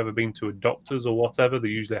 Or if you've ever been to a doctor's or whatever, they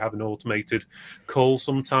usually have an automated call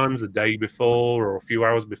sometimes a day before or a few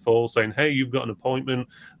hours before saying, hey, you've got an appointment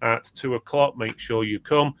at 2 o'clock, make sure you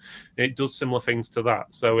come. It does similar things to that.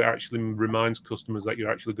 So it actually reminds customers that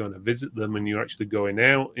you're actually going to visit them and you're actually going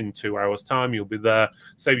out in 2 hours time. You'll be there.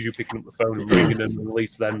 Saves you picking up the phone and ringing them, and at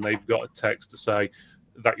least then they've got a text to say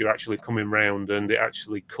that you're actually coming round. And it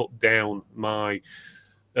actually cut down my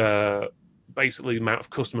basically the amount of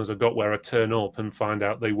customers I got where I turn up and find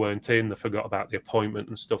out they weren't in, they forgot about the appointment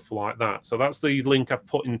and stuff like that. So that's the link I've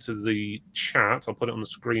put into the chat. I'll put it on the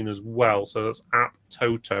screen as well. So that's App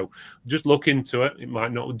Toto. Just look into it. It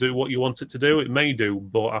might not do what you want it to do. It may do,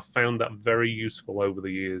 but I've found that very useful over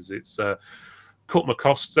the years. It's cut my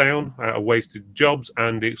costs down out of wasted jobs,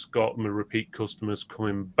 and it's got my repeat customers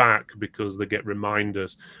coming back because they get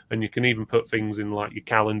reminders. And you can even put things in like your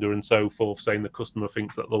calendar and so forth, saying the customer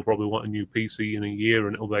thinks that they'll probably want a new PC in a year,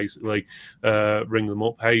 and it'll basically ring them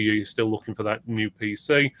up, hey, you're still looking for that new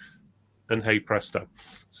PC? And hey presto.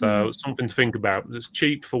 So something to think about. It's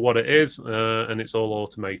cheap for what it is, and it's all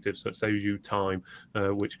automated, so it saves you time,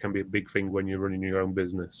 which can be a big thing when you're running your own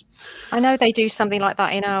business. I know they do something like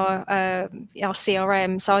that in our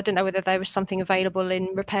CRM, so I don't know whether there was something available in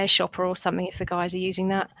Repair Shopper or something if the guys are using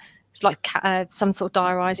that. It's like some sort of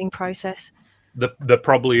diarising process. There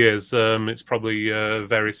probably is. It's probably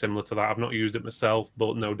very similar to that. I've not used it myself,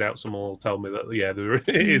 but no doubt someone will tell me that there it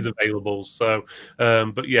is available. So,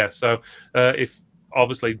 but yeah. So if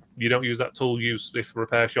obviously you don't use that tool, if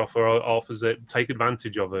Repair Shop offers it, take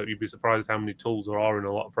advantage of it. You'd be surprised how many tools there are in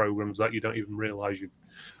a lot of programs that you don't even realize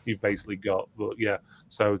you've basically got. But yeah,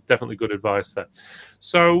 so definitely good advice there.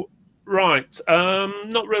 So. Right,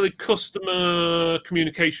 not really customer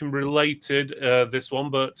communication related, this one,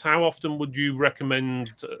 but how often would you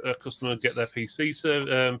recommend a customer get their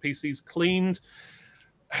PCs cleaned?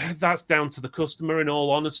 That's down to the customer, in all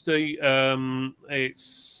honesty. It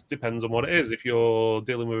depends on what it is. If you're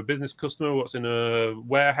dealing with a business customer, what's in a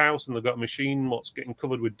warehouse and they've got a machine, what's getting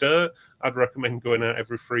covered with dirt, I'd recommend going out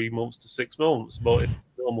every 3 months to 6 months. But if it's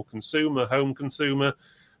a normal consumer, home consumer,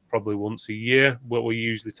 probably once a year. What we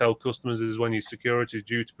usually tell customers is when your security is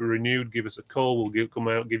due to be renewed, give us a call. We'll come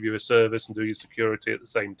out, give you a service, and do your security at the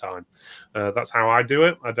same time. That's how I do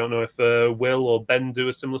it. I don't know if Will or Ben do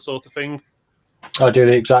a similar sort of thing. I do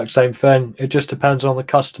the exact same thing. It just depends on the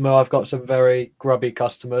customer. I've got some very grubby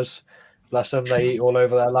customers. Bless them, they eat all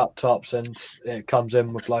over their laptops, and it comes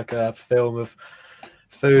in with like a film of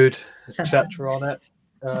food, etc. on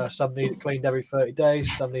it. Some need it cleaned every 30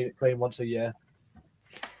 days. Some need it cleaned once a year.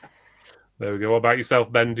 There we go. What about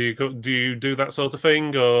yourself, Ben? Do you do that sort of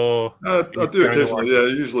thing, or I do occasionally? Yeah,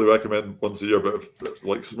 I usually recommend once a year. But if,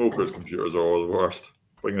 like smokers' computers are all the worst.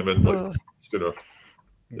 Bring them in like sooner.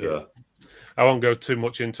 Yeah. I won't go too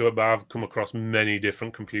much into it, but I've come across many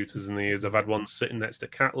different computers in the years. I've had one sitting next to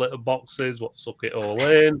cat litter boxes, what suck it all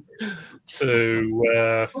in,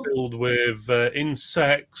 to filled with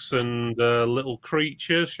insects and little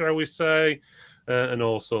creatures, shall we say. And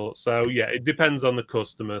all sorts. So yeah, it depends on the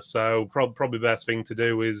customer. So probably best thing to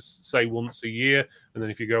do is say once a year, and then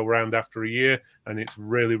if you go around after a year and it's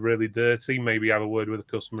really, really dirty, maybe have a word with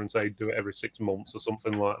the customer and say do it every 6 months or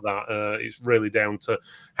something like that. It's really down to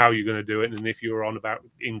how you're going to do it, and if you're on about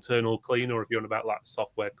internal clean or if you're on about like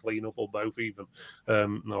software cleanup or both even.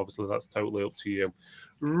 Obviously that's totally up to you.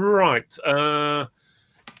 Right.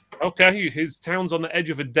 Okay, his town's on the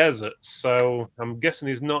edge of a desert, so I'm guessing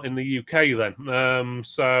he's not in the UK then.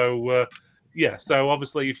 Yeah, so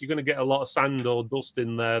obviously if you're going to get a lot of sand or dust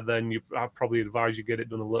in there, then I'd probably advise you get it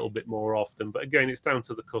done a little bit more often. But again, it's down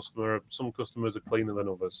to the customer. Some customers are cleaner than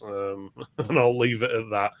others, and I'll leave it at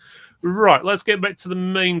that. Right, let's get back to the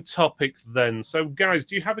main topic then. So guys,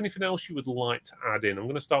 do you have anything else you would like to add in? I'm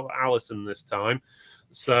going to start with Alison this time.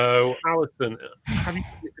 So, Alison, have you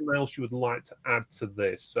anything else you would like to add to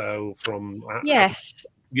this? So, from yes,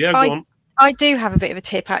 go on. I do have a bit of a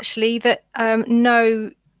tip actually. That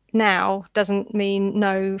no now doesn't mean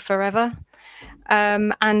no forever,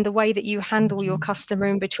 and the way that you handle your customer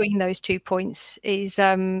in between those 2 points is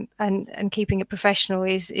and keeping it professional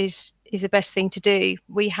is the best thing to do.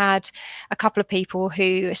 We had a couple of people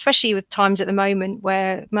who, especially with times at the moment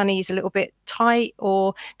where money is a little bit tight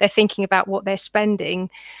or they're thinking about what they're spending,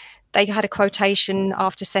 they had a quotation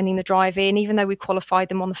after sending the drive in, even though we qualified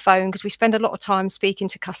them on the phone, because we spend a lot of time speaking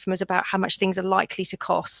to customers about how much things are likely to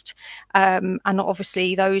cost. And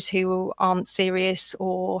obviously those who aren't serious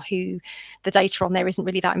or who the data on there isn't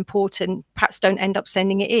really that important, perhaps don't end up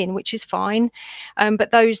sending it in, which is fine.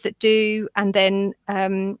 But those that do, and then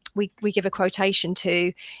we give a quotation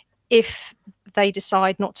to, if they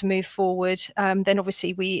decide not to move forward, then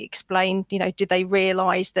obviously we explain, did they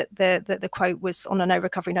realise that the quote was on a no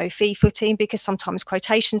recovery, no fee footing, because sometimes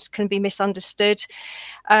quotations can be misunderstood.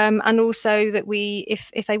 And also that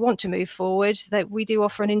if they want to move forward, that we do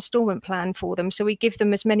offer an instalment plan for them. So we give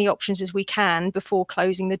them as many options as we can before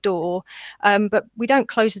closing the door. But we don't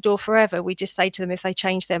close the door forever. We just say to them, if they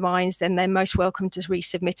change their minds, then they're most welcome to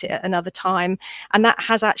resubmit it at another time. And that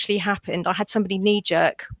has actually happened. I had somebody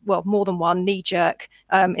knee-jerk, well, more than one knee-jerk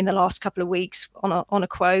in the last couple of weeks on a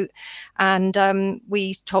quote, and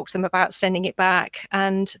we talked to them about sending it back,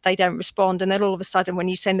 and they don't respond. And then all of a sudden, when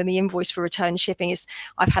you send them the invoice for return shipping,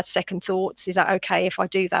 I've had second thoughts. Is that okay if I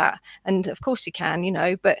do that? And of course you can,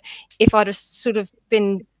 but if I'd have sort of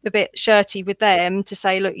been a bit shirty with them to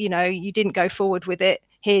say, look, you didn't go forward with it,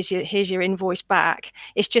 here's your invoice back.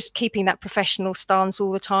 It's just keeping that professional stance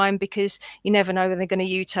all the time, because you never know when they're going to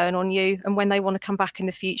U-turn on you. And when they want to come back in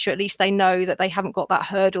the future, at least they know that they haven't got that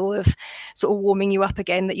hurdle of sort of warming you up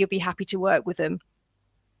again, that you'll be happy to work with them.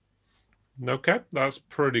 Okay, that's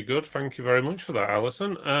pretty good. Thank you very much for that,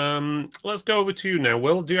 Alison. Let's go over to you now,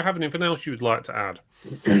 Will. Do you have anything else you'd like to add?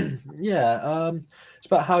 Yeah, it's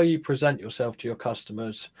about how you present yourself to your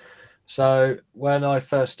customers. So when I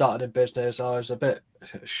first started in business, I was a bit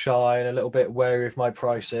shy and a little bit wary of my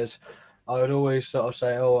prices. I would always sort of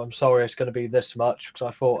say, oh, I'm sorry, it's going to be this much, because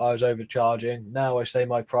I thought I was overcharging. Now I say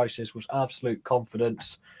my prices with absolute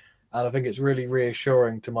confidence. And I think it's really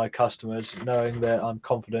reassuring to my customers, knowing that I'm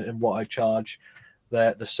confident in what I charge,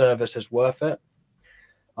 that the service is worth it.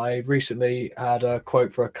 I recently had a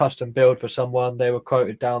quote for a custom build for someone. They were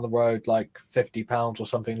quoted down the road like £50 or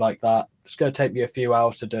something like that. It's going to take me a few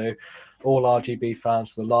hours to do. All RGB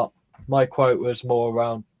fans for the lot. My quote was more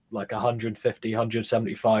around like 150,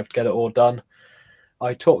 175 to get it all done.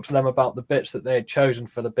 I talked to them about the bits that they had chosen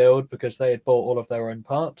for the build because they had bought all of their own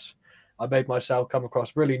parts. I made myself come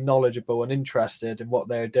across really knowledgeable and interested in what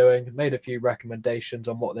they were doing, made a few recommendations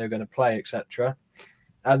on what they were going to play, etc.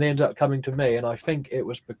 And they ended up coming to me, and I think it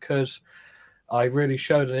was because I really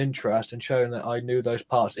showed an interest in showing that I knew those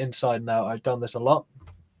parts inside and out. I'd done this a lot,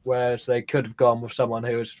 whereas they could have gone with someone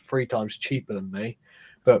who was 3 times cheaper than me,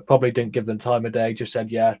 but probably didn't give them time of day, just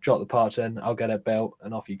said, yeah, drop the parts in, I'll get it built,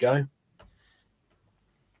 and off you go.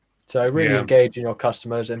 So really engage in your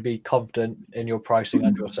customers and be confident in your pricing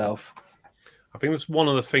and yourself. I think that's one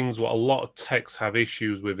of the things what a lot of techs have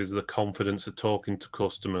issues with is the confidence of talking to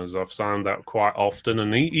customers. I've found that quite often,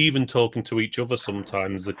 and even talking to each other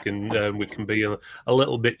sometimes we can be a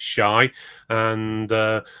little bit shy, and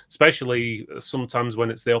especially sometimes when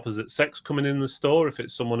it's the opposite sex coming in the store. If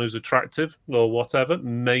it's someone who's attractive or whatever,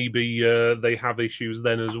 maybe they have issues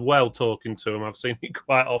then as well talking to them. I've seen it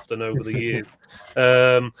quite often over the years.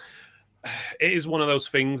 It is one of those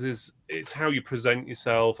things, it's how you present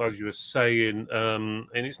yourself, as you were saying, and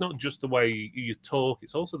it's not just the way you talk,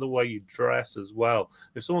 it's also the way you dress as well.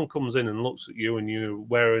 If someone comes in and looks at you and you're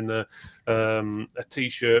wearing a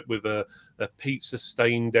t-shirt with a pizza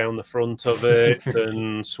stain down the front of it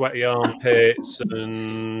and sweaty armpits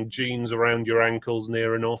and jeans around your ankles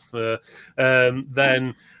near enough,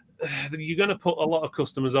 then you're going to put a lot of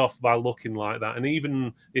customers off by looking like that. And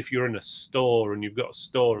even if you're in a store and you've got a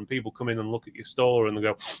store and people come in and look at your store and they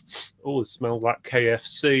go, oh, it smells like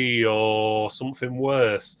KFC or something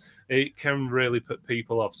worse, it can really put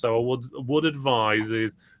people off. So I would advise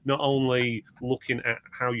is not only looking at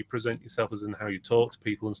how you present yourself as in how you talk to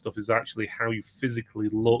people and stuff, is actually how you physically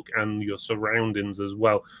look and your surroundings as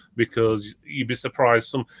well, because you'd be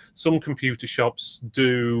surprised, some computer shops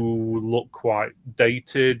do look quite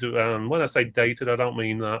dated. When I say dated, I don't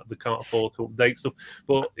mean that they can't afford to update stuff,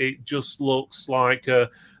 but it just looks like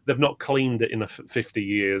they've not cleaned it in 50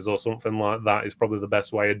 years or something like that is probably the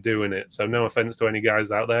best way of doing it. So no offense to any guys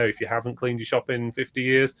out there if you haven't cleaned your shop in 50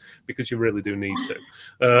 years, because you really do need to.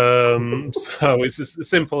 So it's as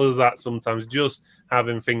simple as that sometimes, just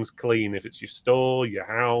having things clean. If it's your store, your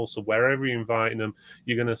house, or wherever you're inviting them,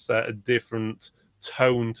 you're going to set a different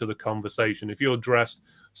tone to the conversation. If you're dressed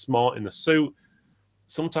smart in a suit,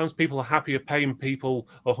 sometimes people are happier paying people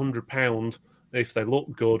 £100 if they look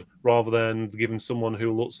good, rather than giving someone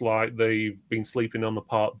who looks like they've been sleeping on the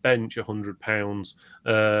park bench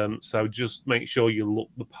 £100. So just make sure you look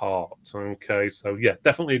the part. Okay, so yeah,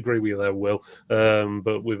 definitely agree with you there, Will.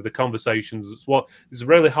 But with the conversations, it's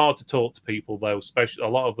really hard to talk to people though. Especially a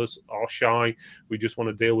lot of us are shy. We just want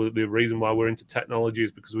to deal with the reason why we're into technology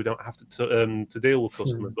is because we don't have to deal with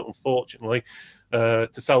customers. But unfortunately, to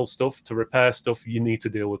sell stuff, to repair stuff, you need to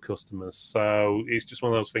deal with customers. So it's just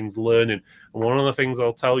one of those things, learning. And one of the things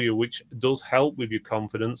I'll tell you, which does help with your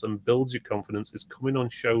confidence and builds your confidence, is coming on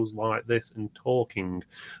shows like this and talking.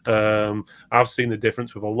 I've seen the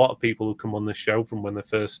difference with a lot of people who come on this show from when they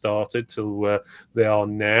first started to where they are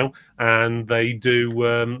now, and they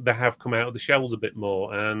have come out of the shells a bit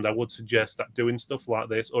more. And I would suggest that doing stuff like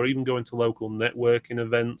this, or even going to local networking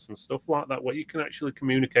events and stuff like that, where you can actually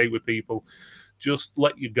communicate with people, just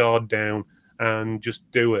let your guard down and just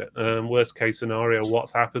do it. Worst case scenario,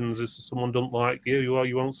 what happens is someone doesn't like you, well,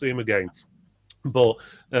 you won't see them again. But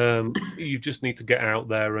you just need to get out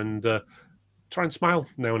there and try and smile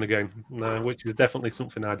now and again, which is definitely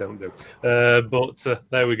something I don't do. But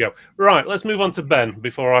there we go. Right, let's move on to Ben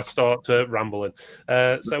before I start rambling.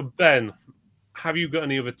 So Ben, have you got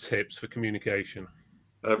any other tips for communication?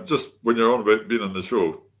 Just when you're on about being on the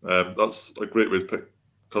show, that's a great way to pick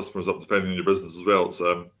customers up depending on your business as well. It's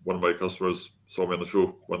one of my customers saw me on the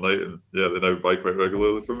show one night, and yeah, they now buy quite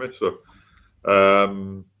regularly from me. So,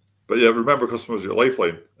 but yeah, remember, customers are your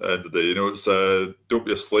lifeline at the end of the day. You know, it's don't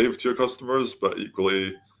be a slave to your customers, but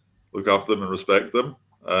equally look after them and respect them.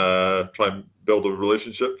 Try and build a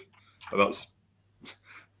relationship, and that's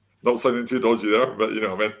not sounding too dodgy there, but you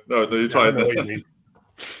know what I mean. No, you try and.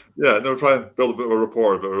 Yeah, no, try and build a bit of a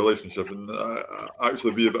rapport, a bit of a relationship, and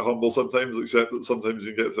actually be a bit humble sometimes, accept that sometimes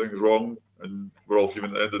you can get things wrong, and we're all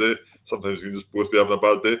human at the end of the day. Sometimes you can just both be having a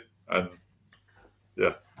bad day, and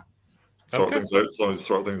yeah. sort things out. As long as you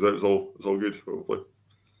sort things out, it's all good, hopefully.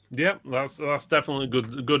 Yeah, that's definitely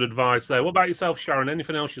good advice there. What about yourself, Sharon?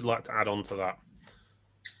 Anything else you'd like to add on to that?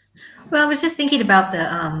 Well, I was just thinking about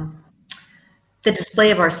the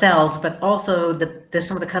display of ourselves, but also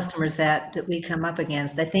some of the customers that we come up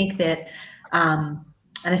against. I think that, and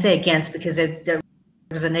I say against because there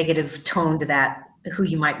was a negative tone to that, who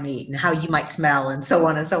you might meet and how you might smell and so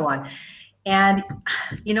on and so on. And,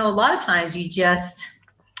 a lot of times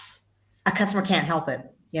a customer can't help it.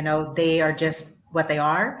 They are just what they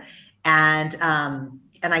are. And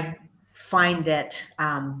I find that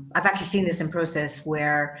I've actually seen this in process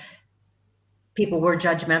where people were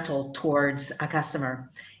judgmental towards a customer,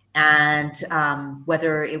 and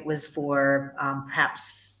whether it was for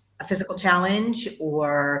perhaps a physical challenge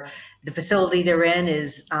or the facility they're in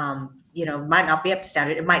is might not be up to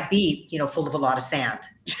standard. It might be full of a lot of sand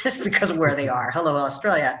just because of where they are. Hello,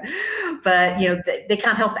 Australia. But they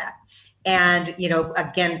can't help that. And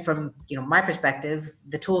again, from my perspective,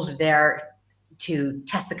 the tools are there to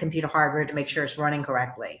test the computer hardware to make sure it's running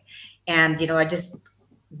correctly. And I just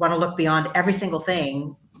want to look beyond every single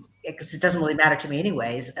thing, because it doesn't really matter to me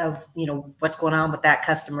anyways, of what's going on with that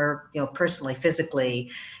customer, personally,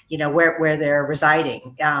 physically, where they're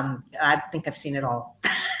residing. I think I've seen it all.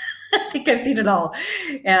 I think I've seen it all,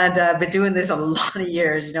 and been doing this a lot of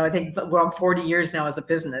years. I think we're on 40 years now as a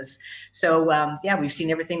business. So yeah, we've seen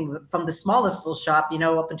everything from the smallest little shop,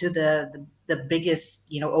 up into the biggest,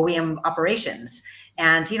 OEM operations.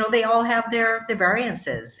 And they all have their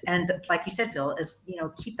variances. And like you said, Phil, is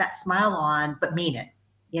keep that smile on, but mean it.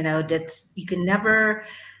 You can never.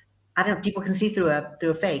 I don't know. People can see through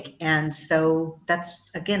a fake, and so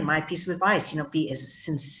that's again my piece of advice. Be as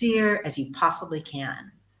sincere as you possibly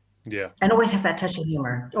can. Yeah. And always have that touch of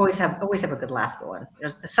humor. Always have a good laugh going.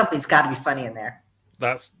 Something's got to be funny in there.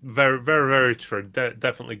 That's very, very, very true.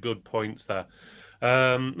 Definitely good points there.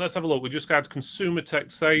 Let's have a look. We just had Consumer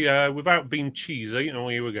Tech say, without being cheesy,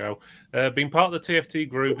 here we go. Being part of the TFT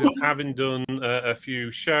group and having done a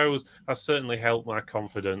few shows has certainly helped my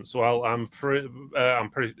confidence. Well, I'm pretty.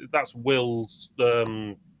 That's Will's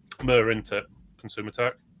Mer, isn't it? Consumer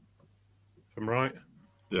Tech, if I'm right.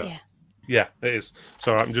 Yeah. Yeah, it is.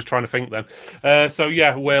 Sorry, I'm just trying to think then. So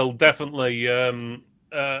yeah, Will, definitely.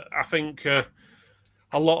 I think a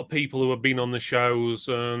lot of people who have been on the shows,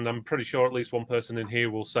 and I'm pretty sure at least one person in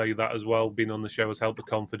here will say that as well, being on the show has helped the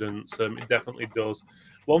confidence. It definitely does.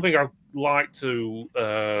 One thing I'd like to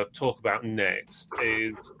talk about next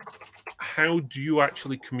is how do you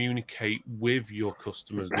actually communicate with your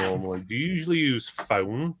customers normally? Do you usually use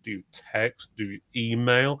phone? Do you text? Do you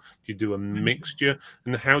email? Do you do a mixture?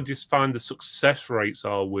 And how do you find the success rates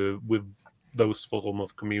are with those form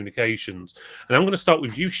of communications? And I'm going to start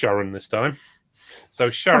with you, Sharon, this time.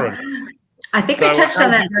 So Sharon, I think I touched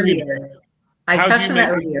on that earlier. I touched on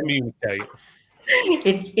that earlier. Communicate.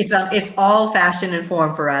 It's all fashion and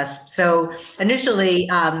form for us. So initially,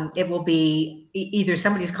 it will be either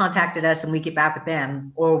somebody's contacted us and we get back with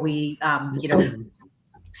them, or we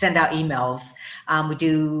send out emails. We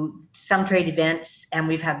do some trade events, and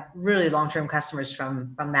we've had really long-term customers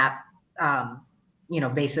from that.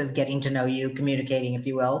 Base of getting to know you, communicating, if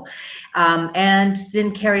you will, and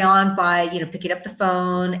then carry on by picking up the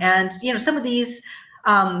phone, and some of these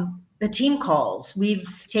the team calls,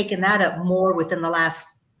 we've taken that up more within the last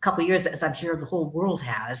couple of years, as I'm sure the whole world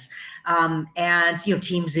has, and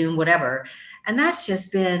Team, Zoom, whatever, and that's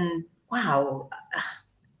just been wow.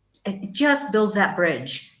 It just builds that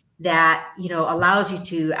bridge that allows you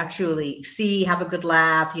to actually see, have a good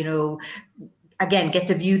laugh, again, get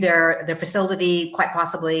to view their facility, quite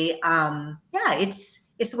possibly. Yeah, it's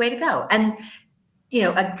the way to go. And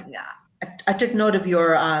I took note of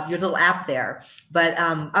your little app there, but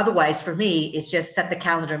otherwise for me, it's just set the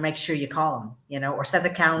calendar, make sure you call them, or set the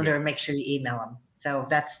calendar and make sure you email them. So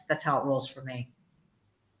that's how it rolls for me.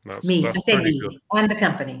 That's I say me good. and the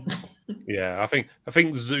company. Yeah, I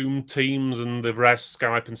think Zoom, Teams, and the rest,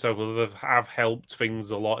 Skype and so forth, have helped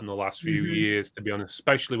things a lot in the last few years, to be honest,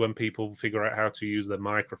 especially when people figure out how to use their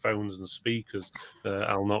microphones and speakers.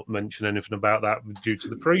 I'll not mention anything about that due to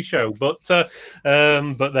the pre-show, but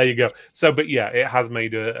there you go. So, but yeah, it has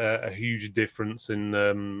made a huge difference in.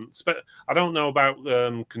 I don't know about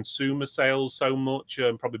consumer sales so much,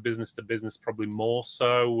 probably business to business, probably more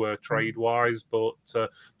so trade wise, but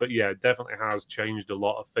yeah, it definitely has changed a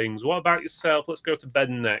lot of things. What about yourself? Let's go to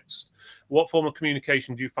Ben next. What form of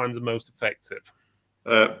communication do you find the most effective?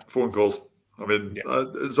 Phone calls. I mean,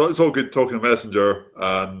 it's all good talking to Messenger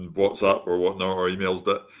and WhatsApp or whatnot, or emails,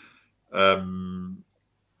 but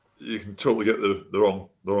you can totally get the wrong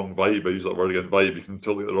vibe. I use that word again, vibe. You can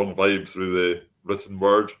totally get the wrong vibe through the written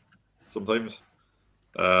word. sometimes.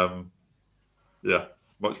 Yeah,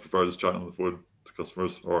 much prefer just chatting on the phone to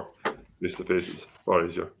customers or face to face. It's far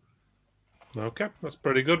easier. Okay, that's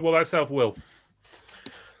pretty good. What about yourself, Will?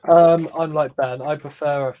 I'm like Ben. I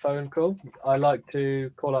prefer a phone call. I like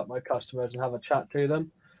to call up my customers and have a chat to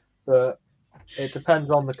them, but it depends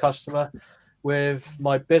on the customer. With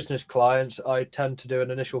my business clients, I tend to do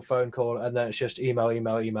an initial phone call and then it's just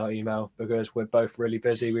email because we're both really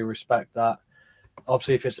busy. We respect that.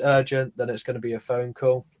 Obviously, if it's urgent, then it's going to be a phone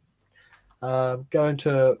call. Going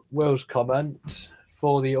to Will's comment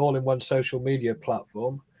for the all-in-one social media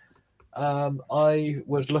platform, I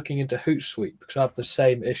was looking into Hootsuite because I have the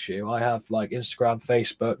same issue. I have like Instagram,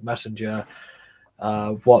 Facebook, Messenger,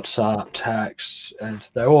 WhatsApp, text, and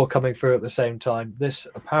they're all coming through at the same time. This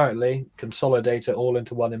apparently consolidates it all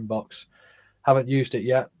into one inbox. Haven't used it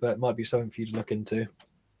yet, but it might be something for you to look into.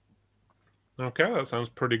 Okay, that sounds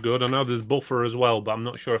pretty good. I know there's Buffer as well, but I'm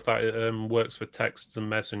not sure if that works for text and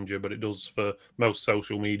Messenger, but it does for most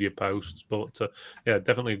social media posts. But yeah,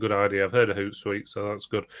 definitely a good idea. I've heard of Hootsuite, so that's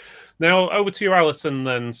good. Now, over to you, Alison,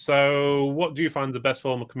 then. So what do you find the best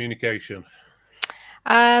form of communication?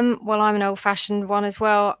 Well, I'm an old-fashioned one as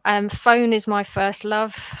well. Phone is my first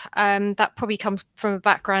love. That probably comes from a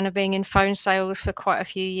background of being in phone sales for quite a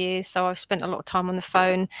few years, so I've spent a lot of time on the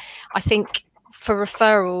phone. I think for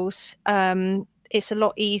referrals, it's a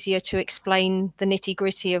lot easier to explain the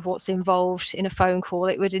nitty-gritty of what's involved in a phone call.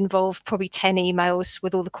 It would involve probably 10 emails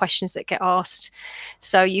with all the questions that get asked.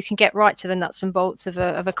 So you can get right to the nuts and bolts of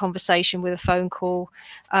a conversation with a phone call.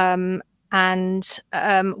 And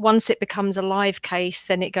once it becomes a live case,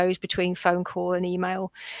 then it goes between phone call and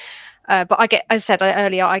email. But I get, as I said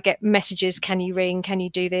earlier, I get messages, can you ring, can you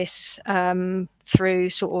do this, through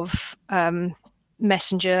sort of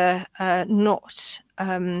Messenger, not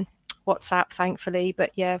WhatsApp, thankfully.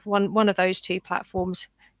 But yeah, one of those two platforms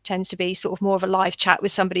tends to be sort of more of a live chat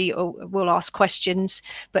with somebody or will ask questions,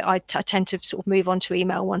 but I tend to sort of move on to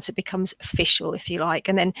email once it becomes official, if you like,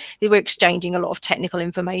 and then we're exchanging a lot of technical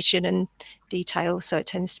information and details, so it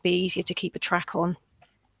tends to be easier to keep a track on.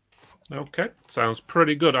 Okay, sounds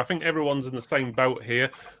pretty good. I think everyone's in the same boat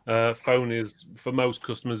here. Phone is, for most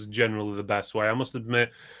customers, generally the best way. I must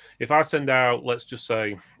admit, if I send out, let's just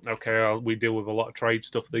say, okay, we deal with a lot of trade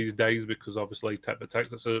stuff these days because obviously Tech for Tech,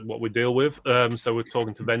 that's what we deal with. So we're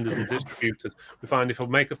talking to vendors and distributors. We find if I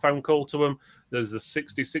make a phone call to them, there's a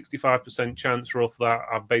 60-65% chance rough that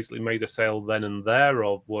I've basically made a sale then and there,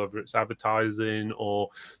 of whether it's advertising or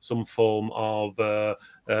some form of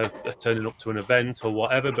turning up to an event or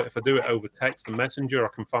whatever. But if I do it over text and Messenger, I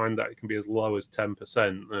can find that it can be as low as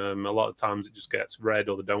 10%. A lot of times it just gets read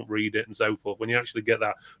or they don't read it and so forth. When you actually get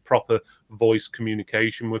that proper voice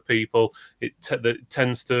communication with people, it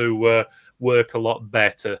tends to work a lot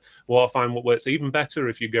better. What I find what works even better,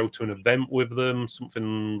 if you go to an event with them,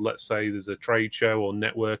 something, let's say there's a trade show or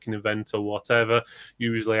networking event or whatever,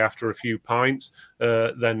 usually after a few pints,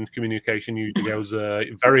 then communication usually goes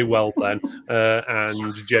very well then,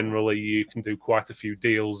 and generally you can do quite a few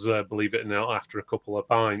deals, believe it or not, after a couple of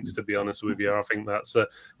pints, to be honest with you. I think that's,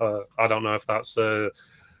 I don't know if that's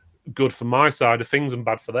good for my side of things and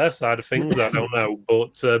bad for their side of things, I don't know,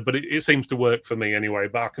 but it seems to work for me anyway.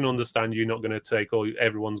 But I can understand you're not going to take, or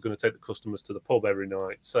everyone's going to take the customers to the pub every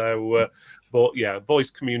night. So but yeah,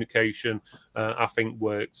 voice communication I think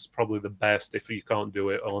works probably the best if you can't do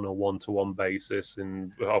it on a one-to-one basis,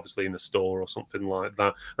 and obviously in a store or something like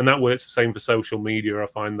that. And that works the same for social media. I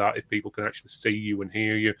find that if people can actually see you and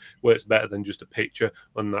hear you, it works better than just a picture,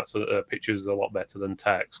 and that's a picture is a lot better than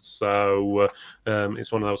text. So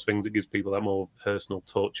it's one of those things that gives people that more personal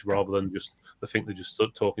touch rather than just they think they're just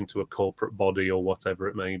talking to a corporate body or whatever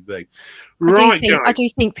it may be. Right, I do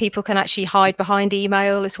think people can actually hide behind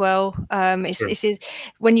email as well. It's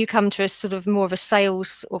when you come to a sort of more of a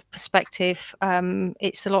sales or perspective,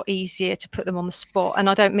 it's a lot easier to put them on the spot. And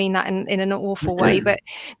I don't mean that in an awful way, but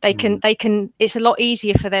they can. It's a lot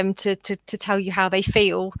easier for them to tell you how they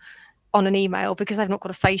feel on an email because they've not got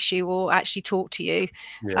to face you or actually talk to you.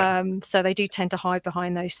 Yeah. So they do tend to hide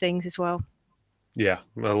behind those things as well. Yeah,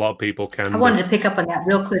 a lot of people can. I wanted to pick up on that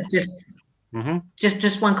real quick.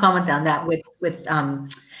 Just one comment on that. With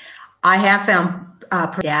I have found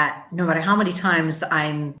that no matter how many times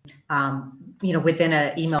I'm within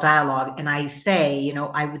an email dialogue and I say,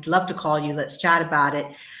 I would love to call you, let's chat about it.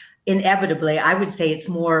 Inevitably, I would say it's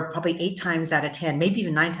more probably 8 times out of 10, maybe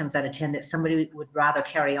even 9 times out of 10 that somebody would rather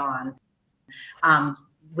carry on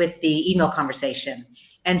with the email conversation.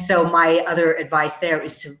 And so my other advice there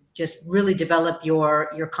is to just really develop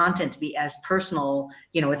your content to be as personal,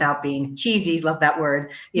 without being cheesy, love that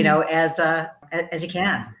word, as you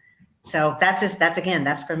can. So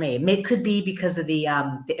that's for me. It could be because of the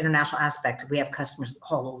international aspect. We have customers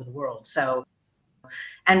all over the world. So,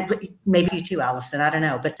 and maybe you too, Allison. I don't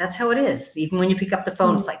know, but that's how it is. Even when you pick up the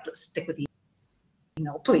phone, it's like, let's stick with the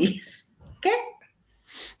email, please. Okay.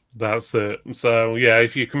 That's it. So yeah,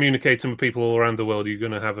 if you're communicating with people all around the world, you're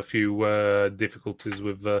going to have a few difficulties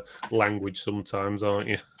with language sometimes, aren't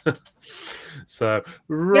you? So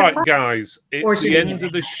right, guys, it's the end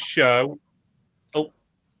of the show. Oh,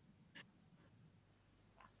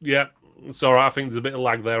 yeah. It's all right. I think there's a bit of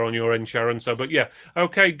lag there on your end, Sharon. So, but yeah.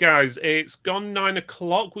 Okay, guys, it's gone 9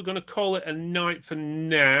 o'clock. We're going to call it a night for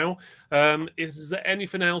now. Is there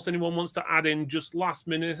anything else anyone wants to add in just last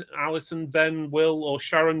minute? Alison, Ben, Will, or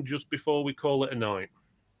Sharon, just before we call it a night?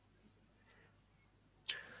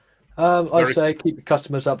 I'd say keep your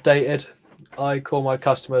customers updated. I call my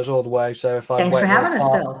customers all the way. So if I'm Thanks for having us,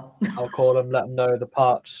 Bill. I'll call them, let them know the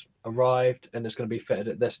parts arrived and it's going to be fitted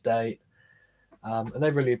at this date. And they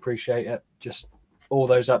really appreciate it. Just all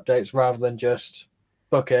those updates rather than just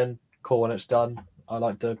book in, call when it's done. I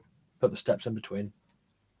like to put the steps in between.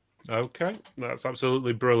 Okay, that's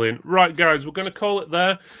absolutely brilliant. Right, guys, we're going to call it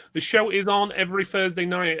there. The show is on every Thursday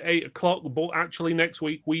night at 8 o'clock, but actually next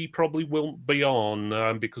week we probably won't be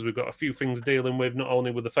on because we've got a few things dealing with, not only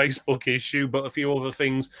with the Facebook issue, but a few other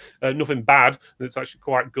things. Nothing bad. It's actually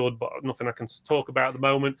quite good, but nothing I can talk about at the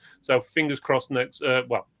moment. So fingers crossed next,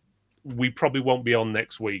 we probably won't be on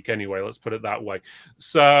next week anyway, let's put it that way.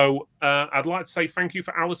 So I'd like to say thank you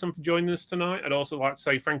for Alison for joining us tonight. I'd also like to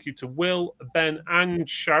say thank you to Will, Ben, and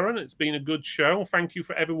Sharon. It's been a good show. Thank you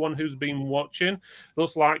for everyone who's been watching.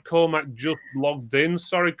 Looks like Cormac just logged in.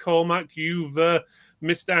 Sorry, Cormac, you've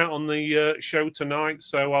missed out on the show tonight,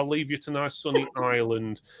 so I'll leave you to nice sunny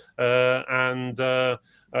Ireland.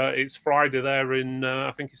 It's Friday there in, I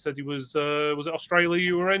think he said he was it Australia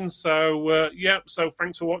you were in? So, yeah, so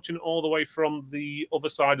thanks for watching all the way from the other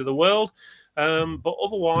side of the world. But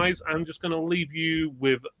otherwise, I'm just going to leave you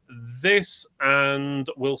with this, and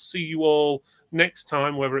we'll see you all next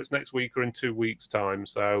time, whether it's next week or in 2 weeks' time.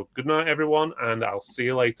 So good night, everyone, and I'll see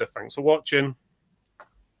you later. Thanks for watching.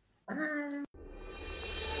 Bye.